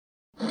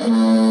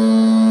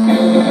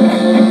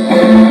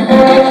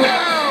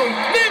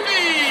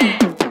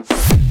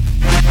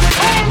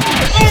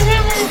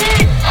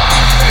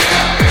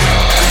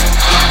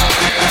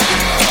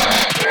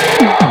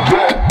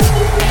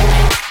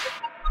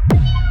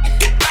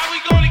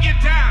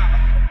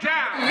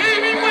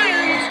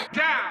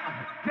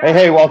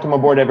Hey, welcome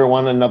aboard,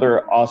 everyone.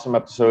 Another awesome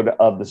episode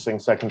of the Sing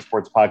Second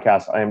Sports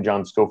Podcast. I am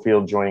John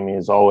Schofield. Joining me,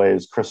 as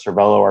always, Chris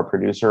Cervello, our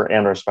producer,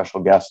 and our special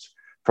guest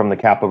from the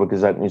Capital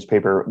Gazette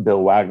newspaper,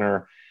 Bill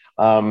Wagner.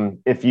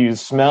 If you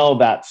smell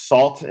that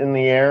salt in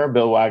the air,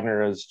 Bill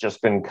Wagner has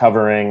just been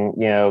covering,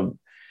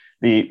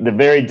 the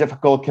very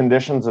difficult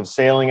conditions of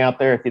sailing out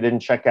there. If you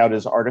didn't check out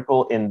his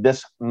article in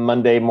this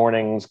Monday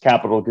morning's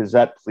Capital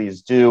Gazette,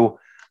 please do.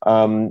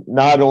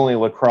 Not only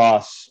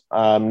lacrosse,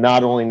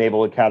 not only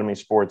Naval Academy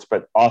sports,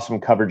 but awesome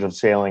coverage of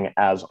sailing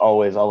as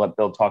always. I'll let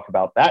Bill talk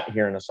about that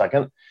here in a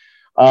second.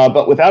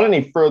 But without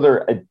any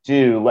further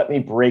ado, let me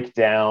break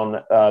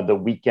down the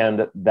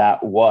weekend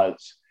that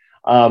was.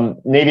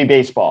 Navy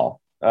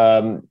baseball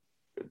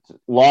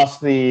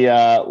lost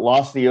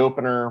the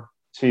opener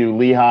to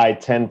Lehigh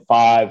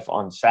 10-5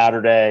 on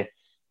Saturday.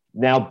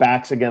 Now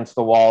backs against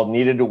the wall,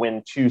 needed to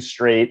win 2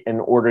 straight in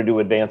order to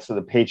advance to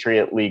the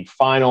Patriot League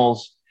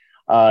Finals.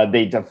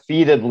 They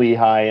defeated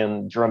Lehigh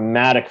in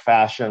dramatic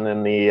fashion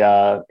in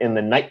the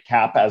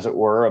nightcap, as it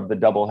were, of the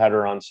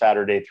doubleheader on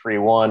Saturday,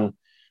 3-1,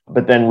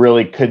 but then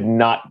really could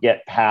not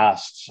get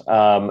past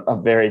a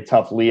very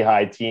tough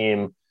Lehigh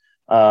team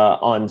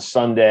on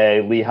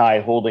Sunday. Lehigh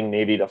holding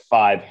Navy to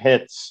 5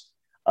 hits.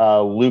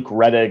 Luke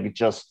Rettig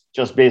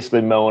just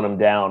basically mowing them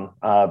down.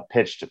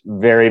 Pitched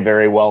very,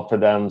 very well for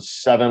them.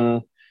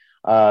 7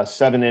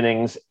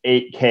 innings,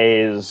 8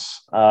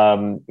 Ks.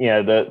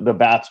 The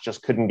bats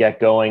just couldn't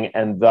get going,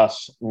 and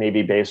thus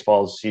Navy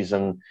baseball's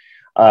season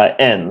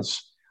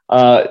ends.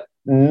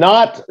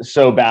 Not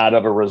so bad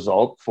of a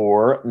result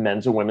for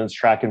men's and women's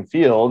track and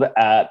field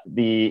at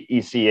the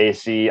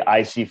ECAC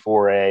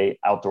IC4A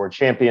Outdoor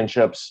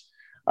Championships.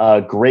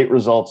 Great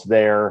results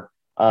there,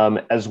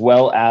 as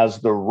well as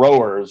the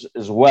rowers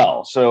as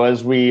well. So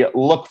as we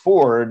look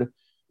forward,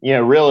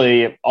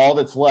 really all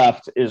that's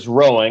left is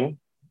rowing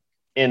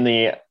in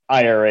the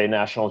IRA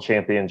National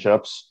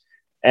Championships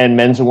and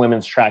men's and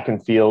women's track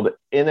and field,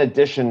 in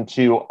addition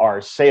to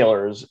our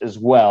sailors as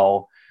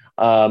well.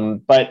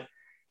 But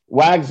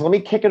Wags, let me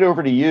kick it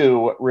over to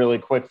you really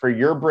quick for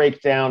your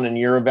breakdown and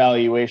your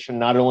evaluation,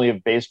 not only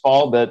of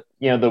baseball, but,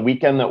 the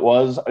weekend that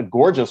was a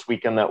gorgeous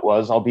weekend that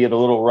was, albeit a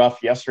little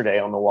rough yesterday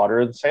on the water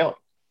and sailing.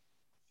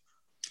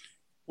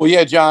 Well,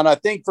 yeah, John, I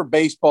think for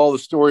baseball, the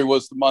story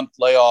was the month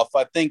layoff.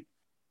 I think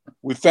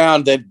we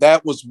found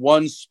that was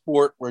one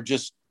sport where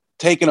just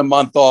taking a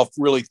month off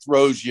really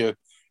throws you.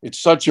 It's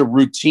such a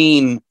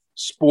routine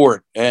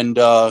sport, and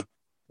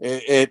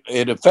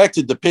it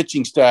affected the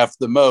pitching staff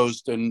the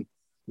most. And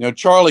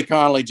Charlie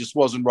Connolly just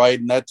wasn't right,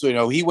 and that's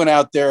he went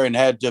out there and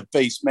had to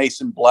face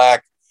Mason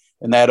Black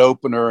in that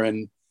opener,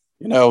 and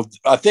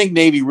I think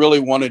Navy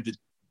really wanted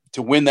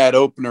to win that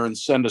opener and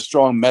send a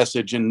strong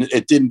message, and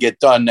it didn't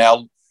get done.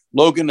 Now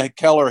Logan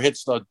Keller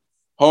hits the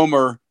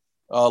homer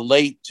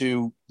late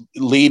to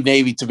lead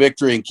Navy to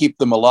victory and keep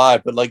them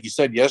alive. But like you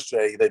said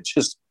yesterday,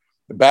 the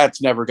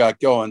bats never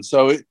got going.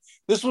 So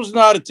this was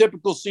not a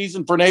typical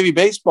season for Navy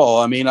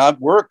baseball. I mean,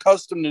 we're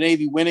accustomed to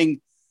Navy winning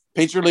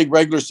Patriot League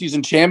regular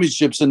season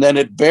championships and then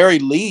at very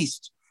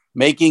least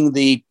making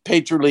the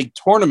Patriot League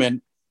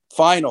tournament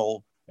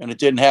final, and it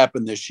didn't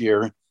happen this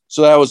year.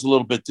 So that was a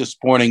little bit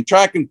disappointing.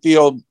 Track and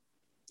field,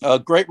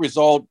 great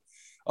result.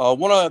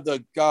 One of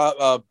the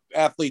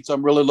athletes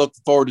I'm really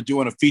looking forward to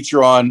doing a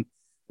feature on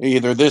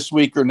either this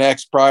week or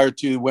next prior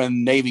to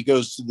when Navy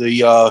goes to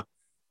the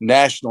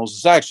Nationals.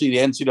 It's actually the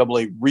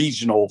NCAA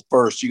regional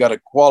first. You got to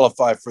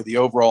qualify for the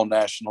overall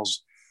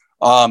Nationals.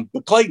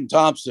 But Clayton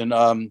Thompson,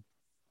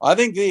 I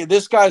think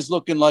this guy's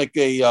looking like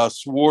a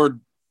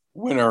Sword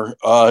winner.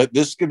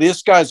 This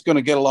guy's going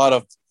to get a lot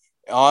of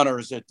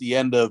honors at the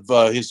end of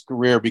his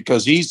career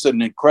because he's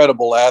an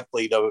incredible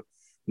athlete, a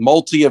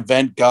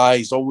multi-event guy.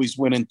 He's always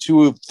winning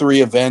 2 of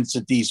 3 events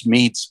at these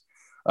meets.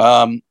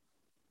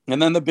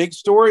 And then the big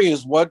story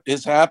is what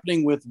is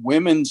happening with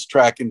women's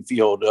track and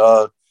field.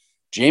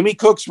 Jamie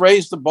Cook's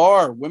raised the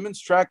bar. Women's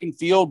track and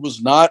field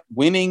was not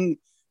winning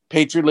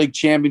Patriot League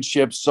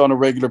championships on a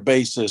regular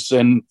basis.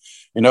 And,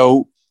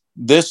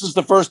 this is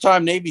the first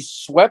time Navy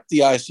swept the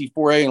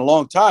IC4A in a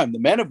long time. The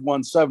men have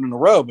won 7 in a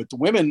row, but the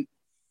women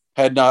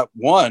had not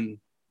won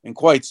in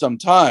quite some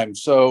time.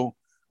 So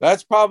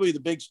that's probably the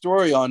big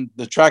story on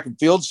the track and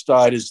field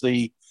side is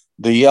the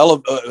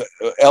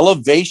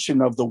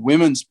elevation of the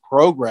women's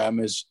program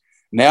is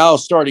now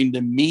starting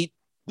to meet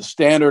the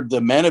standard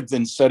the men have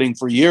been setting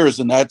for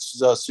years. And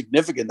that's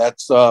significant.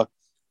 That's kind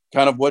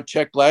of what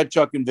Czech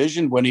Gladchuk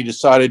envisioned when he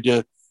decided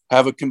to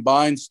have a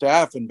combined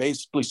staff and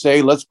basically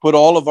say, let's put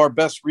all of our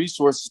best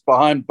resources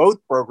behind both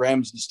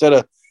programs instead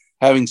of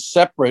having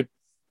separate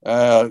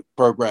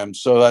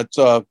programs. So that's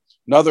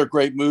another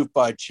great move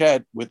by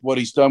Chet with what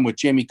he's done with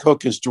Jamie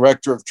Cook as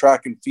director of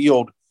track and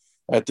field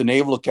at the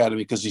Naval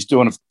Academy, because he's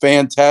doing a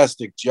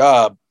fantastic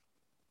job.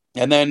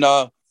 And then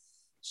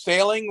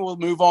sailing, we'll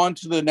move on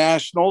to the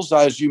nationals.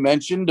 As you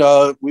mentioned,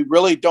 we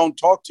really don't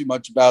talk too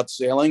much about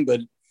sailing,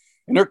 but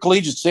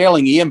intercollegiate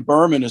sailing, Ian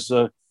Berman is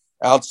a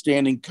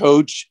outstanding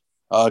coach.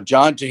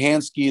 John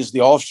Jahansky is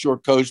the offshore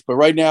coach, but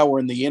right now we're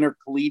in the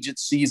intercollegiate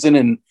season,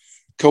 and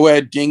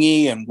co-ed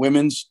dinghy and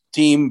women's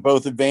team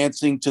both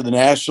advancing to the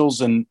nationals.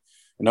 And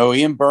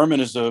Ian Berman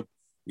is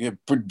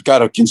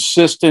got a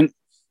consistent,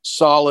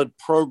 solid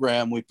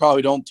program. We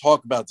probably don't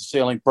talk about the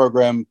sailing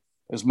program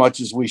as much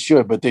as we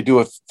should, but they do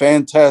a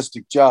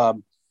fantastic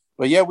job.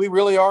 But yeah, we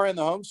really are in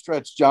the home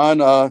stretch,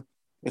 John.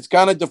 It's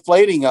kind of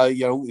deflating.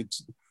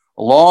 It's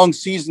a long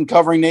season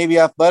covering Navy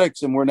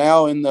athletics, and we're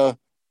now in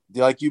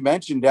like you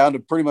mentioned, down to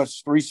pretty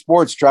much 3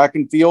 sports: track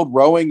and field,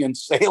 rowing, and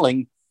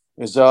sailing.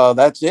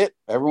 That's it.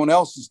 Everyone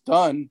else is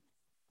done.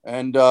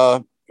 And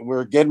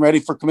we're getting ready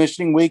for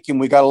commissioning week, and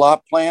we got a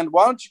lot planned.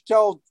 Why don't you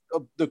tell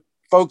the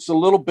folks a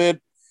little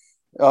bit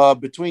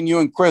between you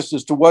and Chris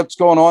as to what's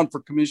going on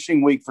for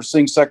commissioning week for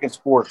Sing Second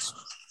Sports?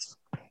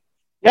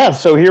 Yeah,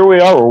 so here we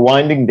are. We're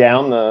winding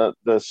down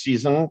the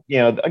season.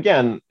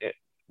 Again,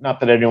 not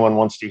that anyone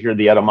wants to hear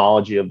the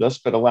etymology of this,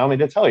 but allow me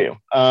to tell you.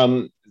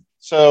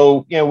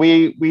 So,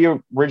 we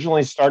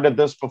originally started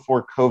this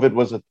before COVID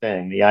was a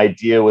thing. The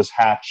idea was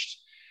hatched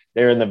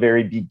there in the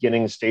very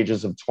beginning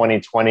stages of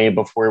 2020,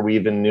 before we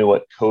even knew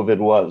what COVID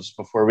was,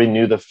 before we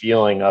knew the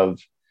feeling of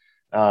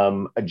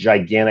a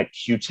gigantic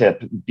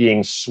Q-tip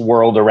being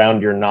swirled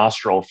around your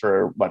nostril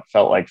for what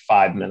felt like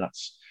 5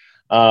 minutes.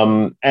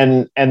 And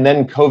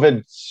then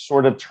COVID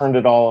sort of turned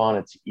it all on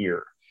its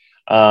ear.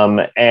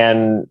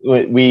 And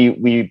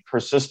we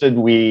persisted,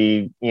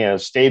 we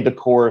stayed the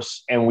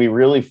course, and we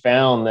really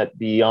found that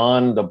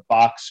beyond the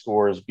box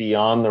scores,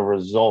 beyond the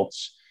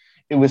results,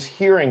 it was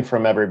hearing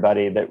from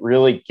everybody that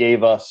really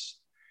gave us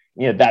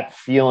that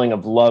feeling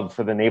of love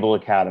for the Naval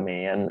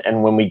Academy.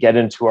 And when we get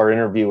into our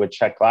interview with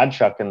Chet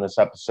Gladchuk in this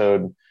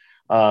episode,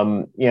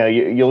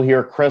 you'll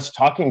hear Chris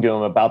talking to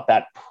him about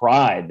that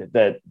pride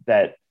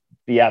that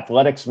the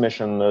athletics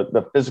mission,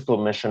 the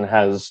physical mission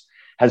has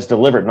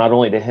delivered, not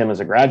only to him as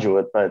a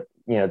graduate, but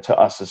to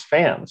us as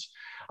fans.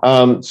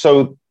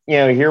 So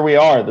here we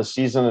are. The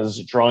season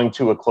is drawing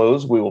to a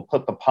close. We will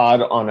put the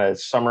pod on a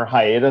summer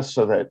hiatus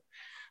so that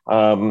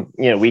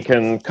we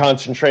can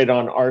concentrate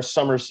on our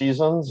summer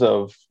seasons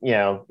of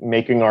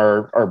making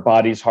our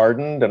bodies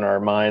hardened and our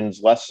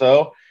minds less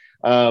so.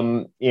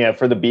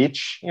 For the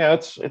beach,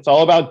 it's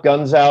all about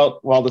guns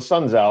out while the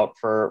sun's out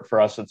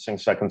for us at Sing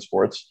Second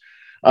Sports.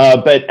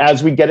 But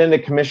as we get into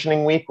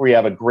commissioning week, we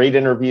have a great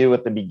interview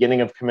at the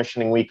beginning of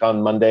commissioning week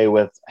on Monday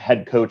with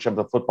head coach of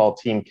the football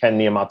team, Ken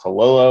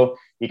Niumatalolo.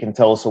 He can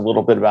tell us a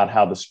little bit about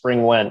how the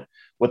spring went,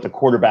 what the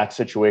quarterback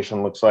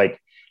situation looks like,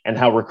 and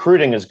how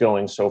recruiting is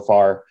going so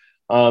far.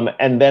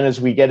 And then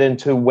as we get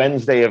into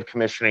Wednesday of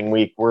commissioning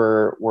week,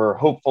 we're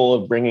hopeful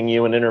of bringing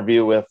you an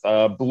interview with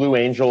Blue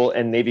Angel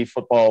and Navy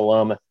football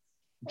alum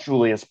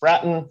Julius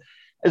Bratton,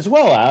 as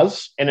well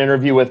as an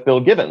interview with Bill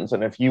Gibbons.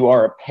 And if you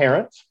are a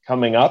parent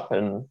coming up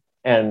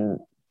and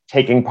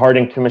taking part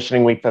in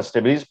commissioning week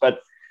festivities,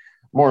 but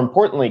more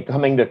importantly,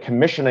 coming to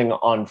commissioning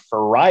on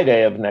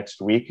Friday of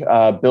next week,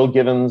 Bill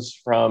Gibbons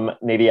from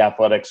Navy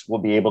Athletics will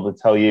be able to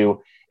tell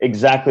you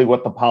exactly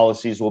what the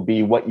policies will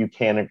be, what you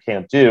can and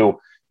can't do,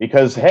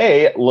 because,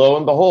 hey, lo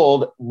and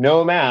behold,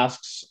 no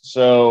masks.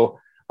 So,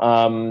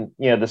 the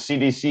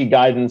CDC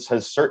guidance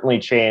has certainly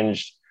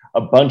changed a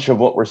bunch of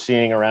what we're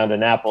seeing around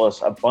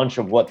Annapolis, a bunch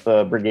of what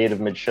the Brigade of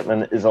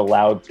Midshipmen is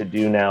allowed to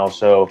do now.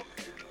 So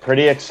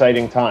pretty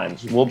exciting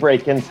times. We'll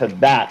break into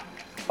that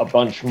a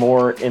bunch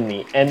more in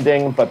the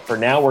ending, but for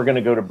now we're going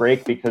to go to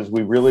break because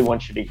we really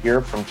want you to hear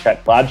from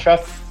Chet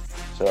Gladchuk.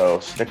 So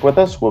stick with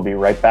us. We'll be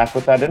right back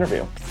with that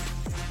interview.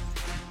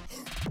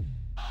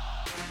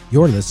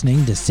 You're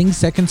listening to Sing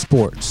Second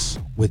Sports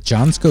with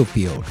John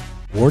Schofield,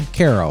 Ward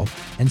Carroll,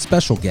 and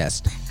special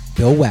guest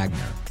Bill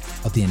Wagner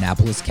of the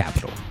Annapolis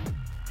Capital.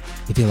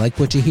 If you like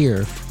what you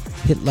hear,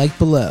 hit like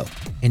below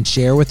and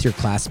share with your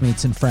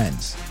classmates and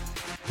friends.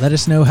 Let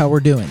us know how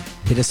we're doing.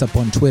 Hit us up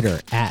on Twitter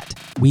at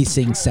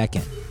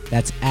WeSingSecond.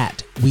 That's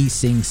at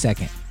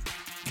WeSingSecond.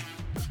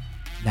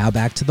 Now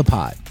back to the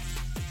pod.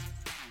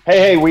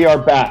 Hey, we are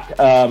back.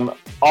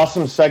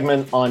 Awesome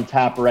segment on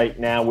tap right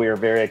now. We are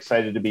very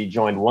excited to be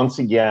joined once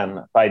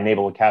again by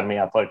Naval Academy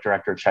Athletic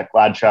Director Chet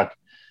Gladchuk,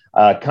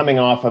 coming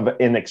off of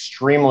an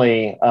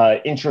extremely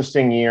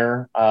interesting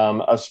year,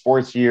 a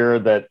sports year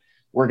that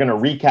we're going to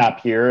recap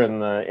here in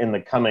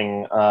the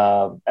coming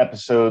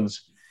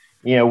episodes,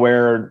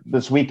 where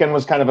this weekend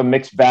was kind of a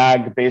mixed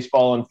bag.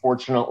 Baseball,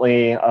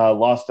 unfortunately,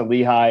 lost to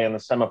Lehigh in the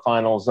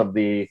semifinals of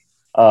the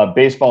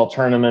baseball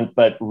tournament,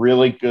 but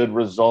really good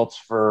results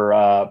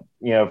for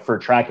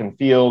track and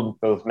field,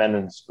 both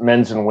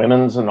men's and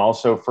women's, and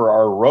also for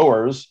our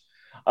rowers.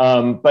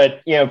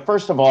 But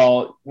first of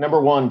all, number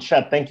one,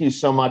 Chet, thank you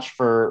so much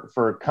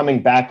for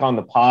coming back on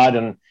the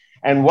pod.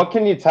 And what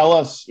can you tell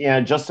us,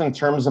 just in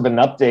terms of an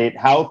update,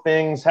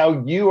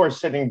 how you are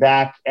sitting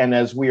back, and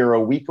as we are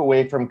a week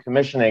away from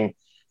commissioning,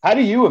 how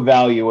do you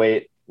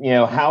evaluate,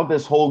 how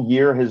this whole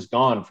year has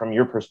gone from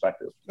your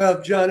perspective.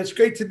 Well, John, it's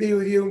great to be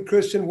with you and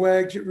Chris and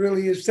Wags. It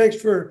really is. Thanks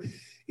for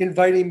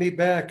inviting me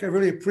back. I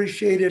really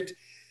appreciate it.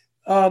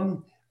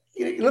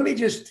 Let me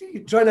just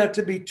try not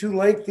to be too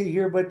lengthy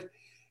here, but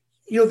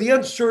the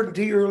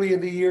uncertainty early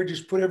in the year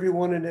just put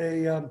everyone in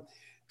a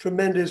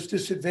tremendous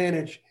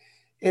disadvantage.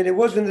 And it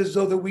wasn't as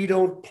though that we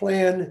don't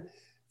plan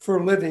for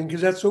a living,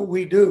 because that's what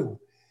we do.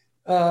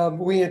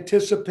 We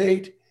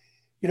anticipate,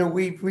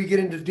 we get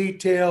into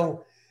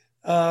detail.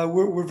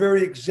 We're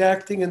very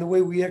exacting in the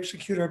way we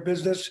execute our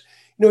business.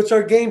 It's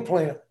our game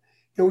plan.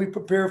 We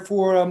prepare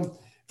for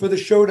the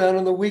showdown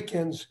on the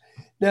weekends.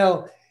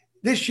 Now,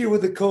 this year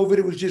with the COVID,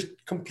 it was just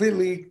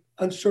completely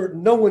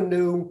uncertain. No one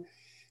knew.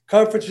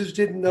 Conferences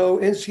didn't know.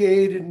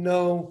 NCAA didn't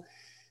know.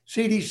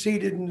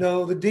 CDC didn't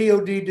know. The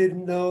DOD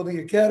didn't know. The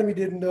Academy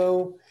didn't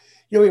know.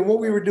 And what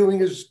we were doing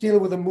is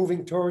dealing with a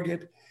moving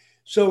target.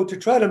 So to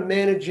try to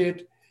manage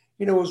it,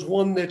 was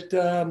one that,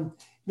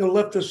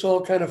 left us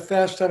all kind of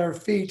fast on our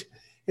feet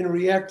and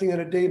reacting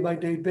on a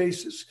day-by-day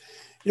basis.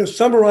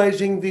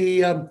 Summarizing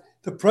the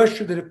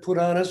pressure that it put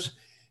on us,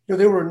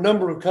 there were a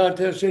number of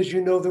contests, as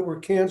you know, that were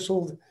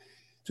canceled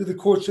through the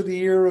course of the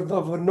year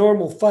of a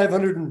normal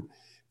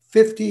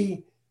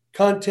 550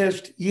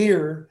 contest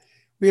year.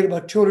 We had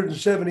about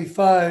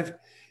 275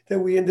 that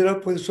we ended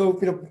up with. So,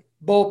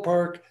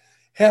 ballpark,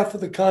 half of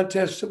the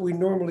contests that we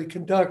normally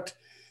conduct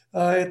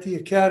at the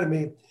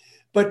Academy.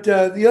 But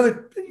the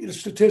other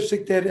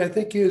statistic that I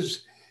think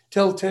is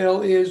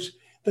telltale is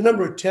the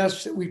number of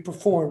tests that we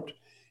performed.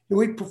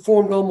 We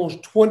performed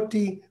almost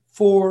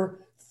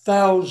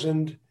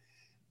 24,000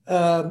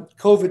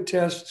 COVID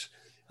tests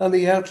on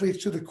the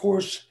athletes through the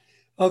course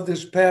of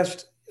this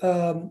past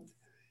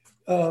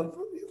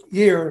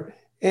year.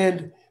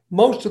 And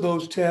most of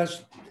those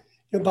tests,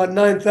 about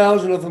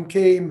 9,000 of them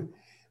came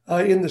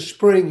in the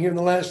spring here in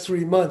the last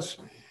 3 months.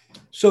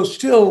 So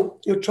still,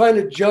 trying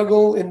to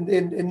juggle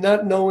and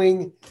not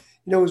knowing,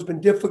 has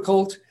been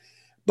difficult.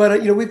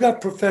 But, we've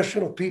got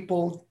professional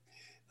people,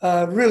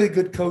 really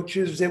good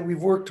coaches that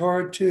we've worked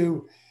hard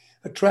to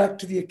attract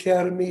to the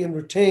Academy and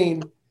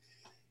retain.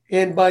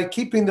 And by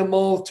keeping them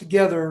all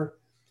together,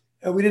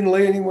 we didn't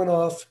lay anyone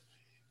off.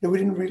 We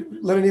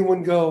didn't let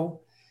anyone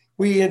go.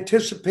 We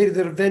anticipated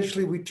that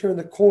eventually we'd turn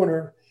the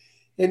corner.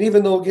 And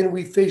even though, again,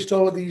 we faced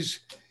all of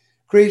these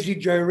crazy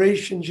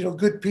gyrations,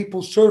 good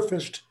people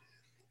surfaced.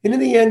 And in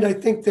the end, I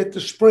think that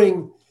the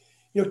spring,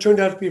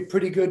 turned out to be a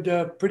pretty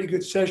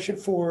good session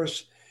for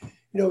us.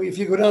 If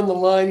you go down the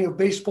line,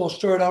 baseball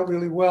started out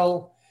really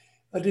well.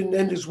 It didn't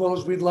end as well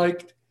as we'd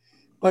liked.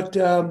 But,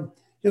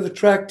 the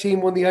track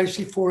team won the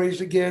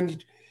IC4As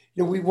again.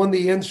 We won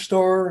the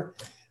N-Star.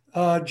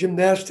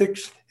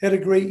 Gymnastics had a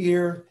great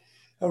year.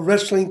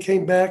 Wrestling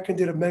came back and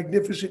did a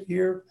magnificent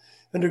year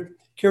under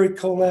Kerry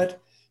Collette.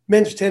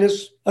 Men's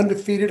tennis,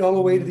 undefeated all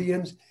the way to the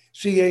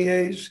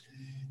NCAAs.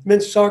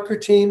 Men's soccer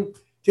team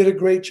did a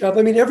great job.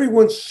 I mean,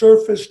 everyone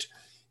surfaced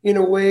in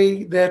a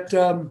way that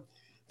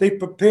they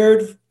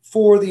prepared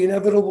for the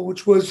inevitable,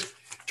 which was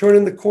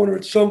turning the corner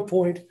at some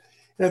point,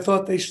 and I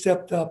thought they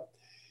stepped up.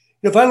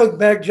 If I look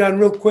back, John,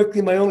 real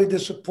quickly, my only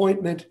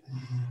disappointment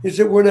is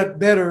that we're not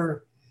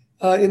better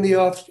in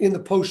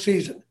the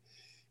postseason.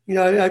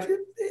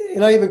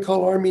 I even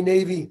call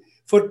Army-Navy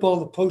football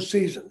the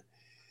postseason,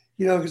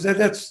 because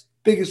that's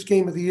biggest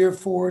game of the year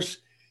for us.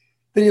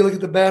 Then you look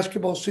at the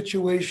basketball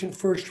situation,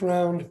 first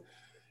round.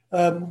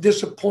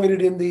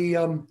 Disappointed in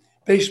the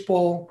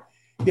baseball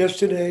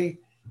yesterday,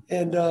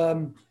 and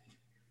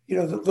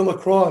the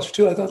lacrosse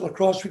too. I thought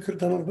lacrosse we could have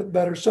done a little bit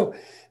better. So,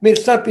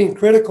 it's not being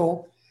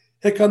critical.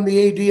 Heck, I'm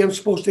the AD. I'm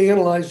supposed to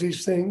analyze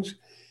these things.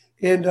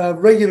 And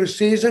regular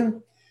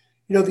season,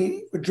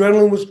 the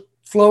adrenaline was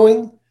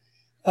flowing.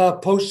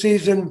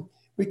 Postseason,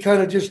 we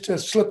kind of just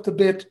slipped a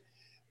bit,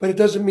 but it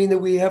doesn't mean that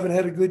we haven't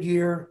had a good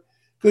year.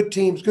 Good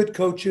teams, good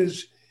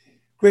coaches,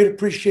 great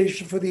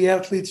appreciation for the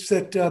athletes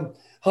that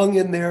hung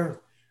in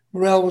there.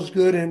 Morale was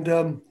good,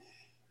 and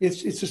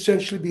it's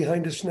essentially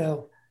behind us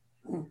now.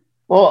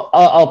 Well,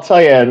 I'll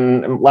tell you,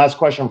 and last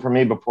question for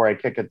me before I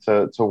kick it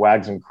to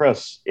Wags and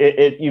Chris.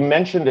 You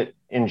mentioned it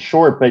in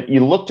short, but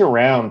you looked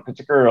around,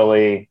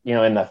 particularly,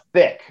 in the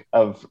thick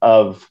of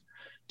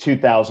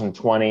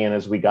 2020 and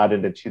as we got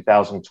into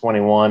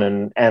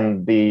 2021,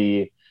 and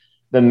the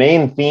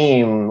main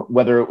theme,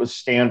 whether it was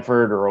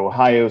Stanford or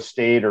Ohio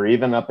State or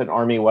even up at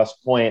Army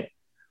West Point,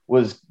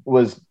 was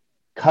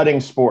cutting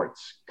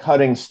sports,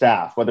 cutting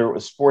staff, whether it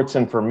was sports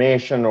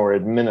information or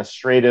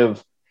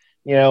administrative.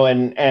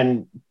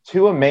 And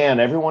to a man,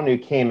 everyone who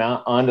came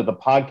out onto the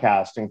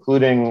podcast,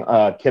 including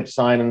Kip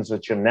Simons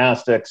at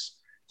Gymnastics,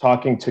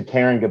 talking to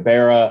Karen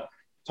Gabera,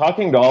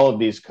 talking to all of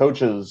these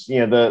coaches,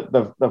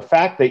 the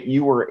fact that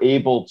you were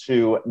able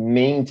to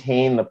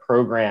maintain the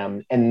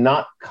program and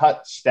not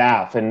cut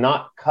staff and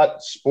not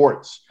cut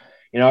sports.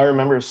 I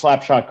remember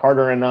Slapshot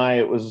Carter and I,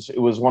 it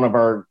was one of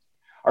our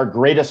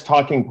greatest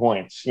talking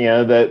points,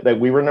 that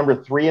we were number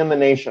 3 in the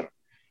nation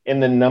in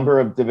the number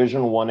of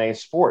Division 1A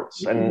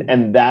sports.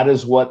 And that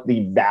is what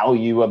the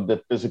value of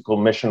the physical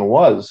mission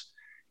was.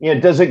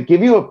 Does it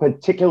give you a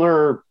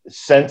particular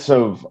sense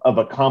of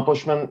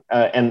accomplishment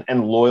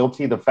and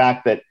loyalty? The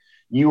fact that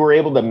you were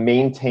able to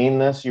maintain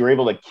this, you were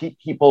able to keep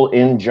people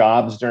in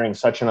jobs during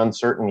such an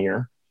uncertain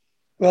year?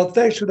 Well,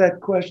 thanks for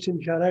that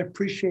question, John. I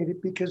appreciate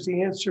it because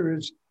the answer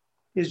is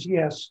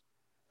yes.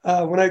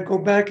 When I go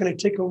back and I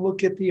take a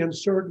look at the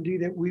uncertainty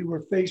that we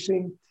were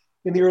facing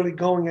in the early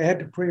going, I had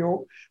to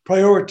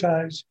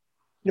prioritize,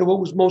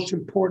 what was most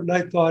important,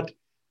 I thought,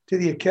 to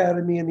the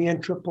Academy and the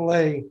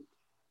NAAA.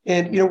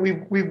 And,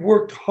 we've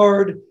worked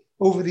hard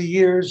over the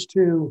years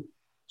to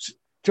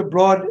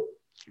broaden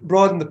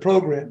the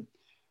program.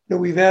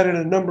 We've added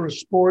a number of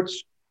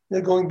sports,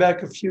 going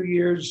back a few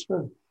years,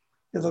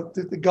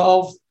 the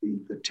golf,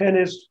 the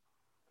tennis,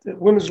 the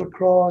women's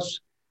lacrosse.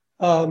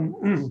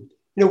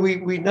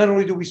 We not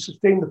only do we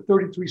sustain the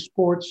 33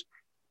 sports,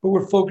 but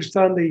we're focused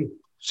on the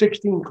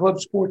 16 club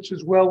sports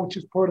as well, which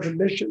is part of the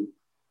mission.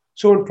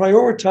 So in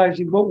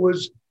prioritizing what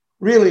was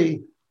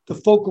really the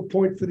focal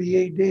point for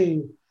the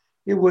AD,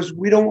 it was,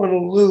 we don't want to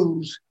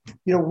lose,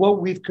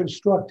 what we've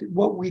constructed,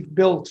 what we've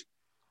built.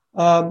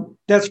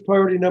 That's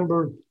priority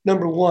number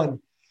one.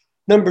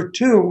 Number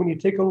two, when you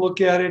take a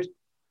look at it,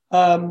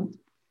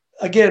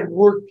 again,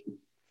 worked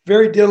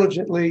very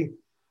diligently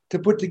to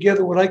put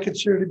together what I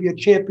consider to be a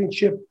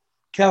championship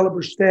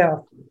caliber staff.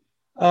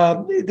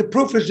 The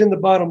proof is in the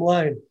bottom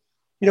line.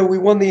 We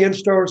won the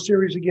N-Star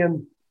Series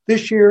again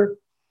this year.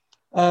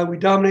 We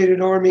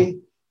dominated Army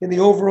in the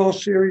overall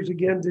series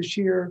again this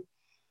year.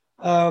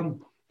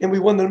 And we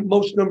won the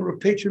most number of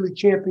Patriot League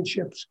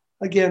championships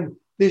again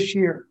this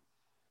year.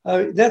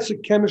 That's a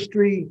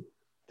chemistry,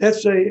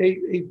 that's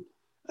a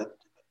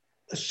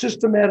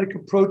systematic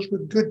approach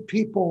with good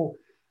people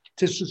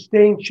to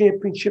sustain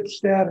championship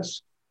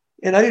status.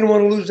 And I didn't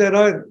want to lose that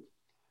either.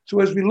 So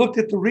as we looked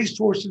at the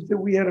resources that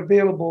we had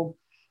available,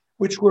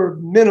 which were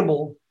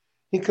minimal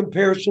in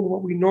comparison to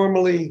what we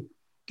normally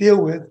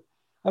deal with,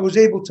 I was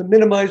able to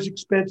minimize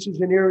expenses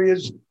in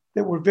areas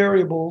that were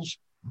variables.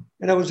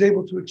 And I was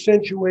able to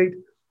accentuate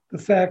the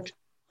fact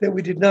that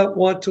we did not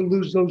want to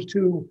lose those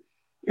two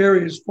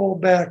areas, fall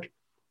back,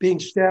 being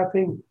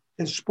staffing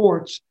and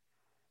sports.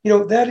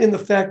 That in the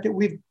fact that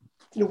we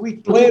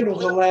planned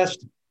over the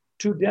last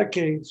 2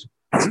 decades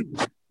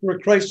for a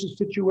crisis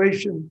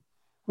situation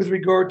with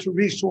regard to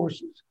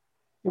resources.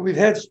 And we've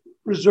had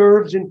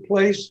reserves in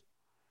place.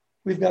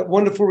 We've got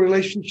wonderful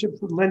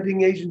relationships with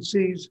lending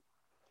agencies.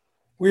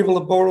 We're able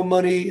to borrow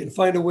money and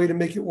find a way to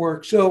make it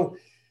work. So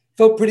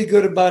felt pretty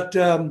good about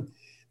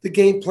the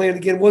game plan.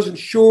 Again, wasn't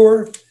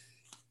sure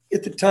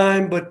at the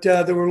time, but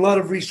there were a lot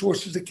of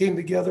resources that came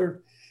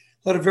together,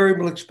 a lot of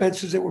variable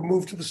expenses that were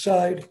moved to the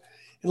side,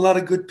 and a lot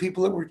of good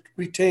people that were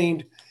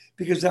retained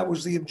because that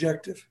was the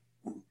objective.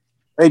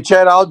 Hey,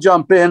 Chad, I'll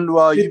jump in.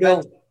 You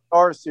mentioned the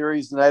Star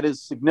Series, and that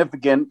is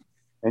significant,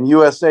 and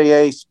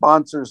USAA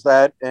sponsors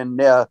that. And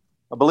I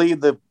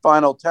believe the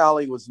final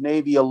tally was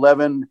Navy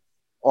 11,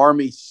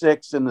 Army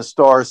 6 in the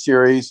Star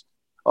Series.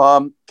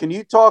 Can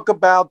you talk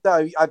about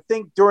that? I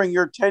think during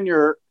your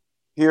tenure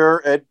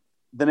here at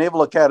the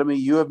Naval Academy,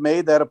 you have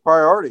made that a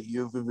priority.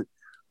 You've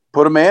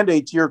put a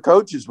mandate to your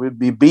coaches would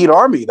be beat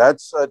Army.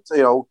 That's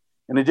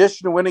in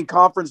addition to winning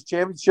conference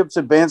championships,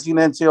 advancing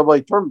the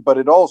NCAA tournament, but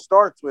it all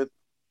starts with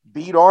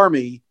beat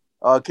Army.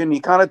 Can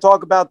you kind of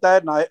talk about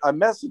that? And I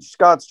messaged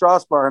Scott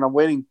Strasburg, and I'm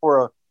waiting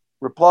for a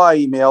reply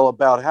email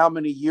about how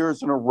many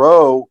years in a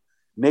row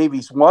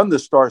Navy's won the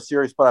Star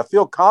Series, but I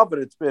feel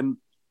confident it's been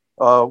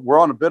we're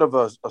on a bit of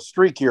a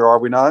streak here, are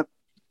we not?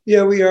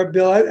 Yeah, we are,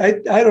 Bill. I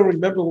don't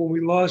remember when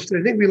we lost it.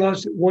 I think we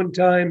lost it one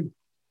time.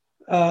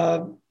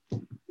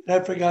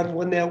 I've forgotten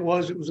when that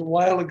was. It was a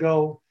while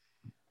ago.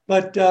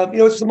 But,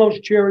 it's the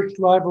most cherished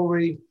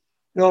rivalry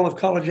in all of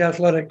college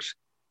athletics.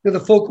 The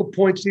focal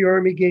point's the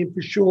Army game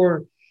for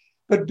sure.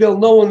 But, Bill,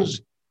 no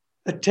one's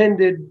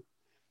attended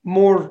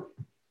more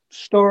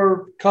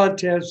star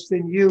contests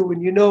than you.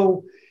 And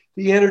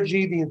the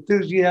energy, the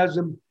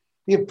enthusiasm,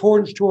 the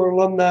importance to our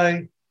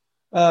alumni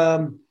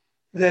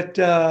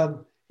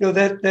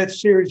that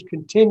series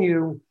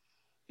continue.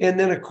 And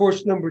then, of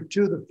course, number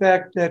two, the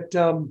fact that,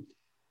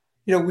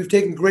 we've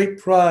taken great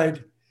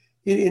pride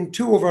in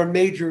two of our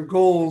major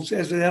goals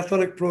as an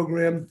athletic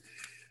program.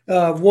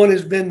 One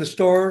has been the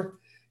Star,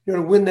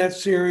 to win that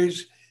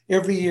series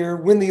every year,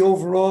 win the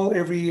overall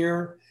every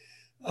year.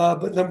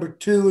 But number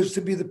two is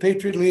to be the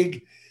Patriot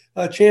League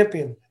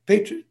champion,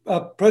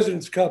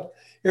 President's Cup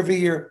every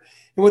year.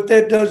 And what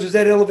that does is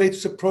that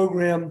elevates the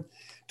program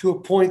to a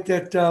point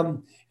that,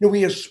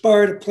 we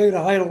aspire to play at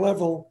a higher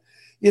level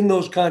in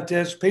those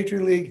contests,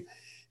 Patriot League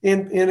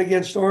and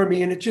against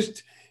Army. And it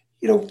just,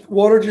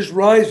 water just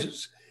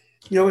rises,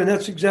 and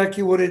that's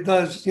exactly what it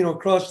does,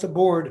 across the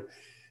board.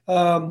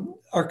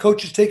 Our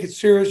coaches take it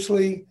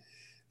seriously.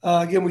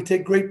 Again, we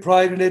take great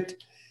pride in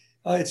it.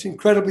 It's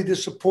incredibly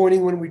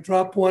disappointing when we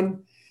drop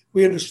one.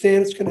 We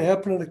understand it's going to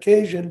happen on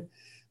occasion,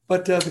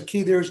 but the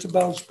key there is to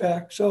bounce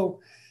back.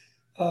 So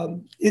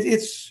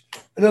it's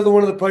another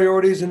one of the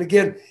priorities. And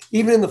again,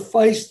 even in the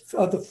face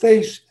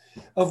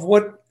of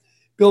what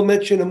Bill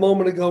mentioned a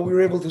moment ago, we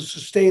were able to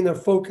sustain our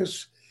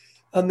focus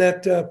on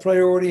that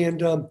priority,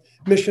 and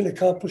mission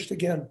accomplished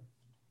again.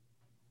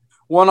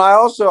 Well, and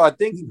I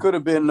think it could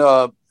have been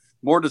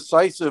more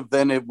decisive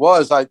than it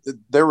was.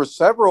 There were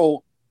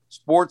several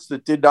sports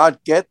that did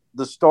not get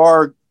the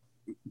star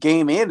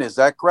game in. Is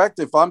that correct?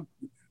 If I'm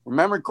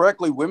remembering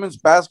correctly, women's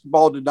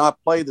basketball did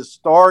not play the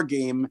star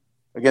game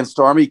against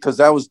Army because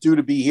that was due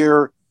to be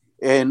here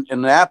in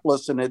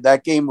Annapolis, and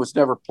that game was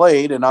never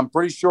played. And I'm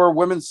pretty sure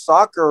women's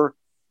soccer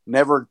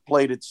never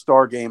played its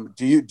star game.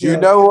 Do you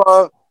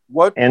know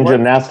what? And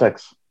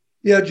gymnastics.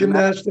 Yeah,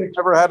 gymnastics.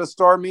 Never had a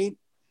star meet?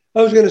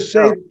 I was going to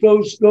say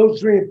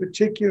those three in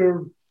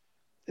particular.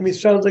 I mean, it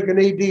sounds like an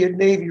AD at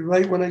Navy,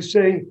 right? When I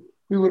say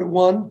we would have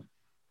won,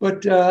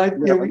 but I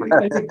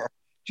think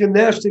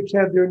gymnastics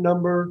had their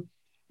number.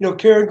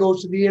 Karen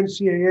goes to the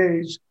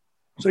NCAAs,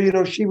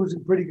 so she was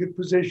in pretty good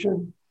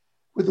position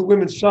with the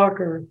women's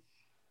soccer,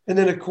 and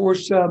then of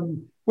course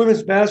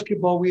women's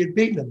basketball, we had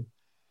beaten them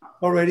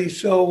already.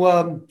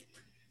 So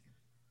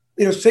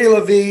C'est La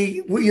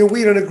Vie. We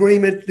had an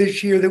agreement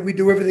this year that we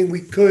do everything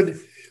we could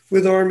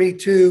with Army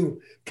to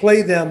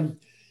play them,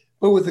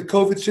 but with the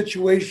COVID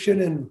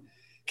situation and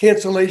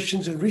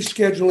cancellations and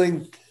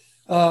rescheduling,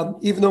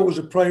 even though it was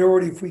a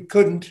priority, if we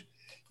couldn't,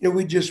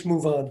 we'd just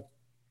move on.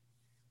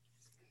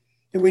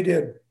 And we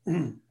did.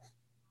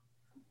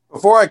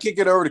 Before I kick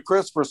it over to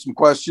Chris for some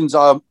questions,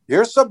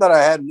 here's something that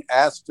I hadn't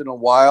asked in a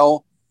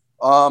while.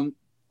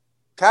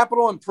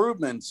 Capital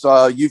improvements.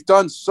 You've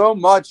done so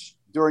much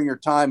during your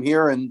time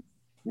here, and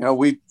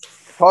we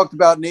talked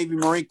about Navy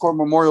Marine Corps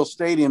Memorial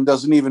Stadium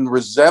doesn't even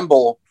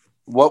resemble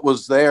what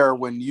was there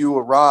when you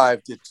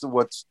arrived.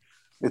 It's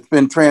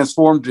been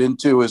transformed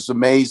into is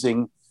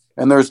amazing.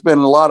 And there's been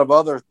a lot of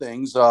other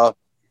things,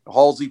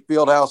 Halsey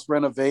Fieldhouse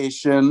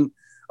renovation.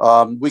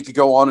 We could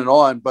go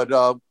on,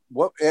 but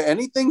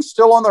anything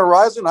still on the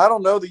horizon? I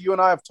don't know that you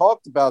and I have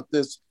talked about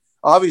this.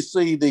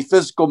 Obviously the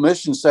Physical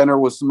Mission Center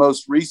was the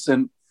most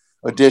recent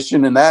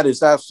addition, and that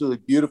is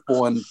absolutely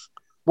beautiful. And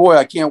boy,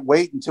 I can't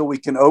wait until we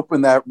can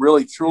open that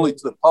really truly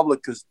to the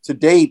public, because to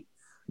date,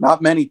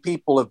 not many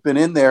people have been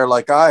in there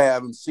like I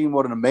have and seen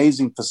what an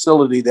amazing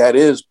facility that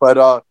is.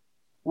 But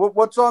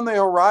what's on the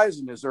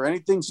horizon? Is there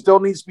anything still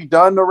needs to be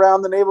done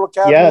around the Naval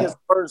Academy? Yeah,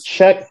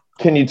 Chet,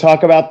 can you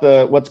talk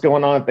about what's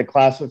going on at the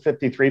Class of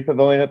 53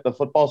 Pavilion at the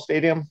football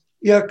stadium?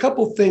 Yeah, a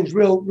couple of things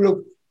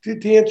real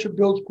to answer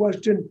Bill's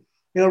question.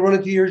 Run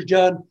it to yours,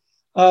 John.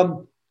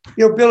 Bill,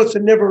 it's a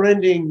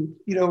never-ending,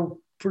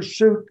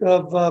 pursuit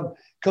of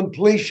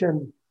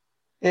completion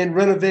and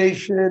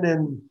renovation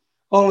and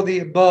all of the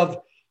above.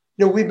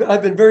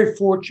 I've been very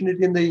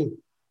fortunate in the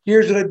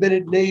years that I've been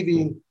at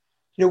Navy.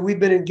 We've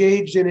been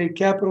engaged in a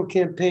capital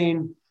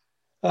campaign,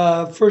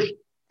 first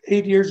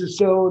 8 years or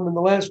so, and then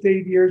the last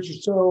 8 years or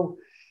so.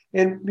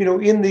 And,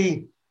 in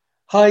the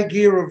high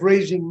gear of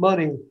raising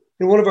money,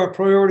 and one of our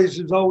priorities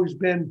has always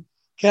been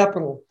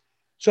capital.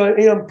 So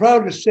I'm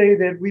proud to say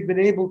that we've been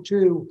able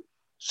to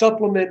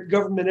supplement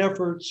government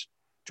efforts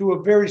to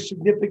a very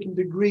significant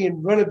degree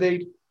and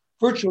renovate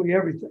virtually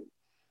everything.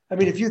 I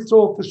mean, if you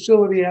throw a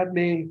facility at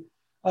me,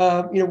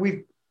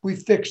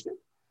 we've fixed it.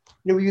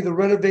 We either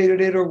renovated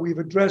it or we've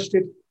addressed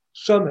it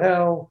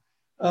somehow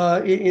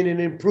in an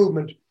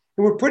improvement.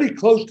 And we're pretty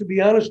close, to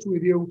be honest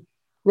with you,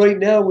 right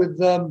now with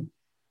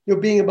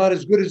being about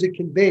as good as it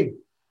can be.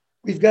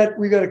 We've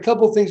got a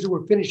couple things that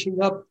we're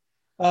finishing up.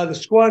 The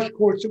squash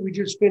courts that we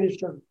just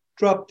finished are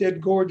drop dead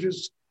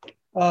gorgeous.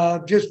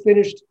 Just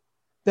finished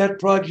that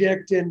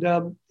project, and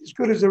as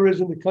good as there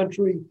is in the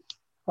country.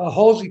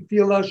 Halsey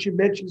Fieldhouse, you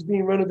mentioned, is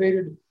being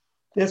renovated.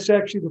 That's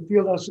actually the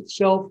fieldhouse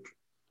itself.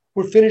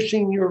 We're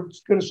finishing. You're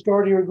going to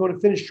start here and going to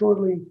finish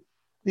shortly.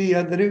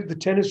 The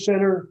tennis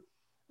center.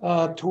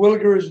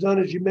 Terwilliger is done,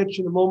 as you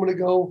mentioned a moment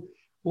ago.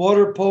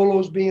 Water polo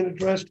is being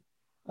addressed.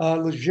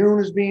 Lejeune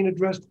is being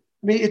addressed.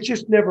 I mean, it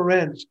just never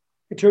ends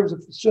in terms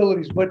of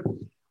facilities. But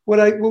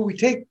what we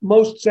take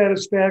most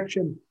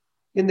satisfaction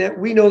in that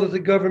we know that the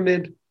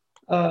government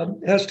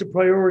has to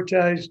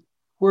prioritize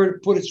where to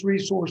put its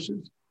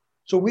resources.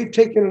 So we've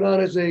taken it on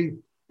as a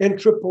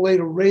NAAA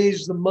to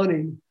raise the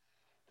money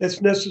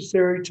that's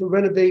necessary to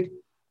renovate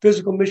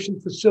physical mission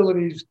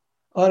facilities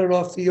on and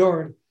off the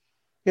yard.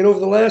 And over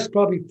the last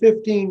probably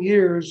 16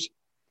 years,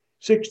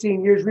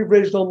 we've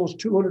raised almost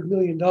 $200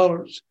 million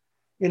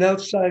in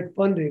outside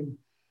funding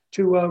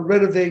to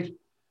renovate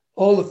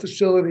all the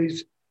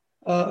facilities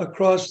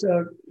across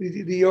the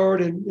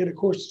yard and of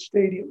course the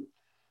stadium.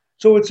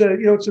 So it's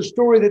a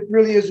story that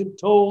really isn't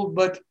told,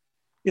 but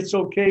it's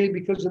okay,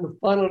 because in the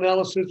final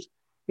analysis,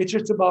 it's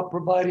just about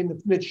providing the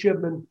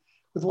midshipmen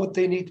with what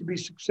they need to be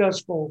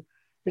successful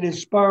and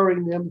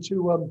inspiring them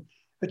to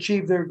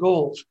achieve their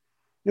goals.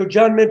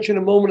 John mentioned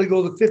a moment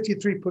ago the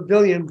 53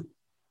 Pavilion.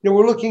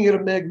 We're looking at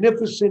a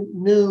magnificent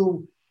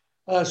new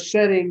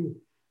setting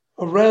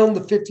around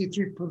the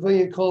 53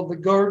 Pavilion called the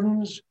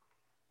Gardens,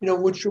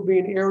 which will be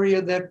an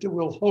area that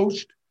will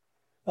host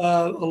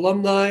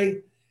alumni.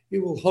 It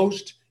will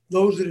host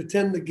those that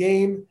attend the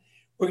game.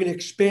 We're going to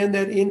expand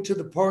that into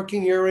the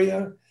parking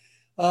area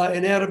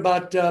and add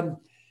about,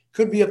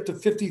 could be up to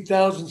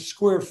 50,000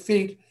 square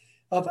feet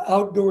of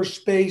outdoor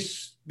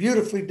space,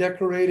 beautifully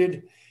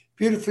decorated,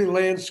 beautifully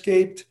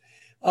landscaped,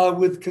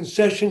 with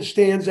concession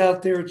stands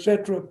out there,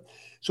 etc.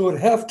 So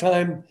at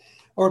halftime,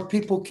 our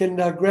people can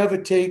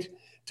gravitate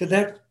to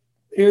that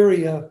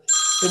area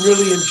and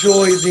really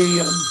enjoy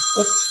the.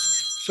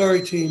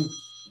 Sorry, team.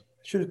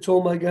 Should have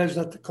told my guys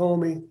not to call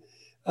me.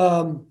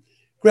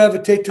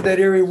 Gravitate to that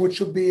area, which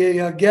will be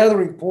a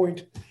gathering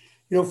point,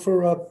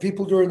 for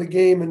people during the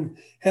game and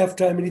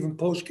halftime and even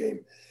post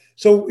game.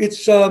 So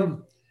it's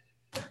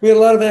we had a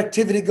lot of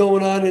activity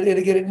going on, and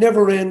again, it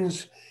never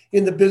ends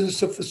in the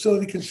business of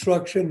facility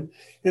construction.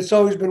 It's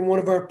always been one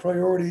of our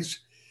priorities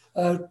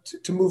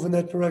to move in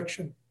that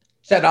direction.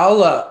 Chet,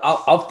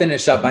 I'll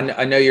finish up.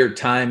 I know your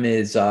time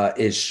is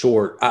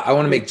short. I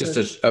want to make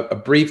just a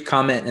brief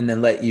comment and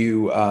then let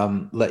you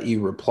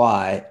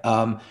reply.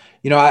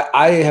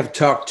 I have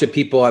talked to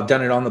people. I've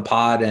done it on the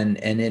pod and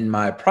in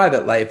my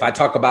private life. I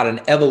talk about an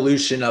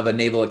evolution of a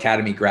Naval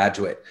Academy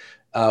graduate.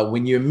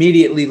 When you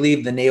immediately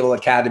leave the Naval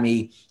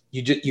Academy,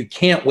 you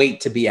can't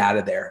wait to be out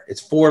of there.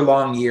 It's 4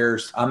 long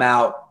years. I'm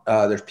out.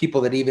 There's people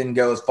that even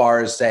go as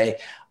far as say,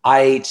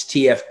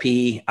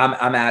 IHTFP.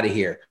 I'm out of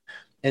here.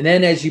 And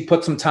then as you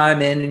put some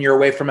time in and you're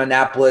away from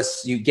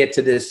Annapolis, you get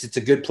to this, it's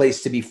a good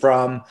place to be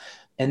from.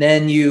 And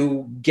then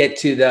you get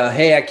to the,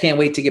 hey, I can't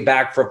wait to get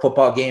back for a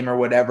football game or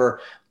whatever.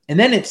 And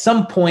then at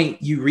some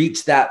point you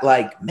reach that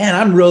like, man,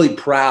 I'm really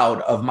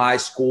proud of my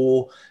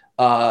school.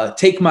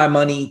 Take my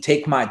money,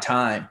 take my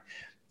time.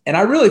 And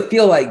I really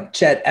feel like,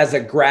 Chet, as a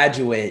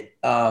graduate,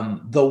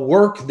 the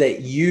work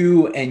that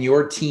you and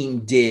your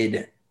team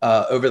did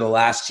over the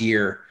last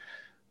year,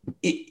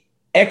 it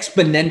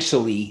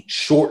exponentially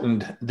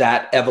shortened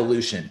that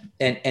evolution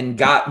and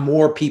got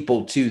more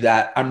people to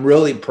that. I'm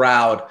really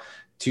proud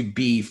to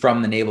be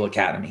from the Naval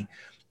Academy.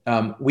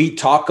 We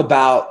talk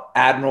about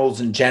admirals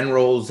and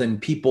generals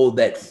and people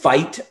that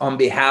fight on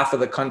behalf of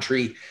the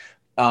country.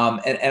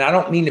 And I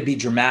don't mean to be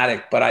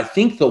dramatic, but I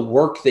think the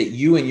work that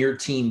you and your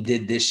team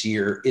did this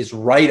year is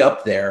right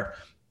up there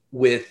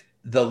with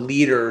the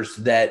leaders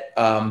that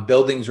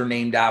buildings are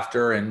named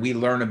after and we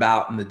learn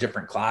about in the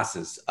different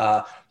classes.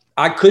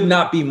 I could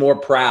not be more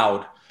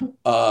proud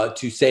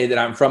to say that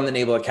I'm from the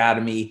Naval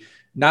Academy,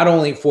 not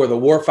only for the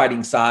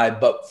warfighting side,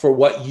 but for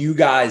what you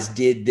guys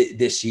did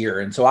this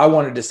year. And so I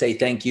wanted to say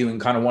thank you and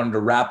kind of wanted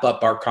to wrap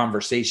up our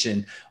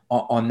conversation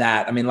on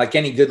that. I mean, like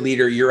any good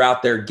leader, you're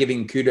out there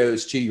giving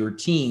kudos to your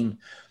team.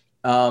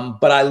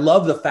 But I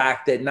love the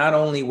fact that not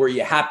only were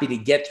you happy to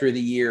get through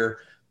the year,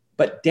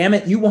 but damn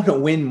it, you want to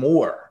win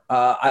more.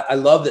 I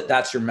love that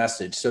that's your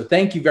message. So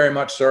thank you very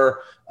much, sir,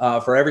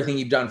 for everything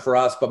you've done for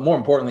us. But more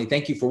importantly,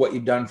 thank you for what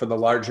you've done for the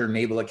larger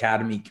Naval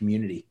Academy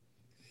community.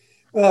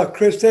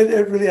 Chris, I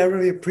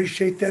really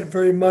appreciate that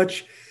very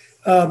much.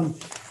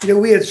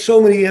 We had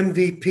so many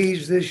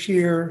MVPs this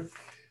year,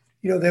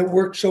 that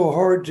worked so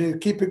hard to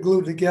keep it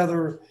glued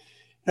together.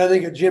 And I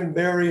think of Jim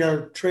Barry,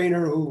 our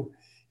trainer, who,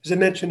 as I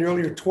mentioned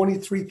earlier,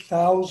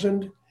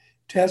 23,000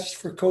 tests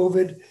for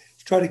COVID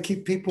to try to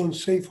keep people in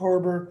safe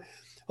harbor.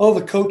 All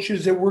the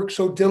coaches that worked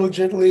so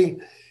diligently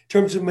in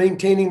terms of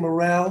maintaining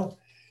morale,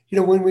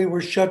 when we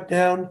were shut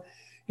down.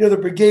 The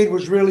brigade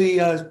was really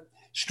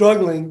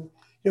struggling,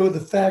 with the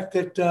fact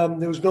that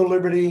there was no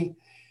liberty,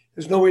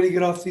 there's no way to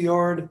get off the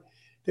yard.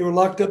 They were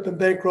locked up in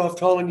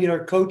Bancroft Hall, and yet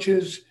our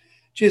coaches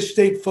just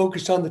stayed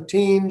focused on the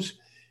teams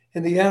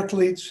and the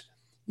athletes,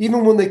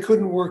 even when they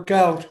couldn't work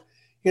out,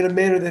 in a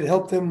manner that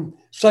helped them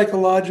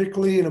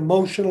psychologically and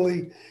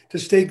emotionally to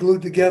stay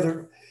glued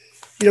together.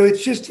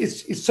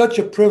 It's such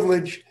a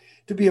privilege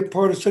to be a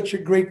part of such a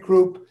great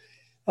group.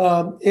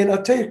 And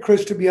I'll tell you,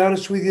 Chris, to be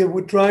honest with you,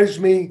 what drives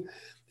me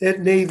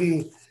at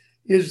Navy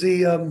is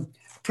the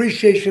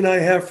appreciation I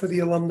have for the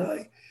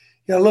alumni.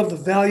 I love the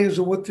values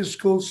of what this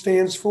school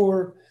stands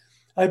for.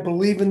 I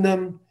believe in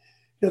them.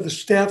 The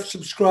staff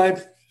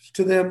subscribes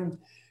to them.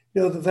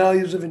 The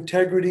values of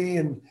integrity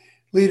and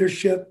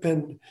leadership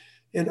and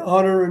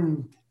honor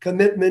and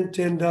commitment.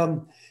 And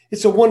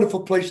it's a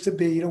wonderful place to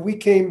be. We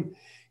came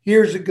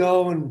years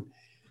ago, and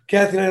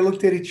Kathy and I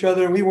looked at each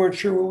other, and we weren't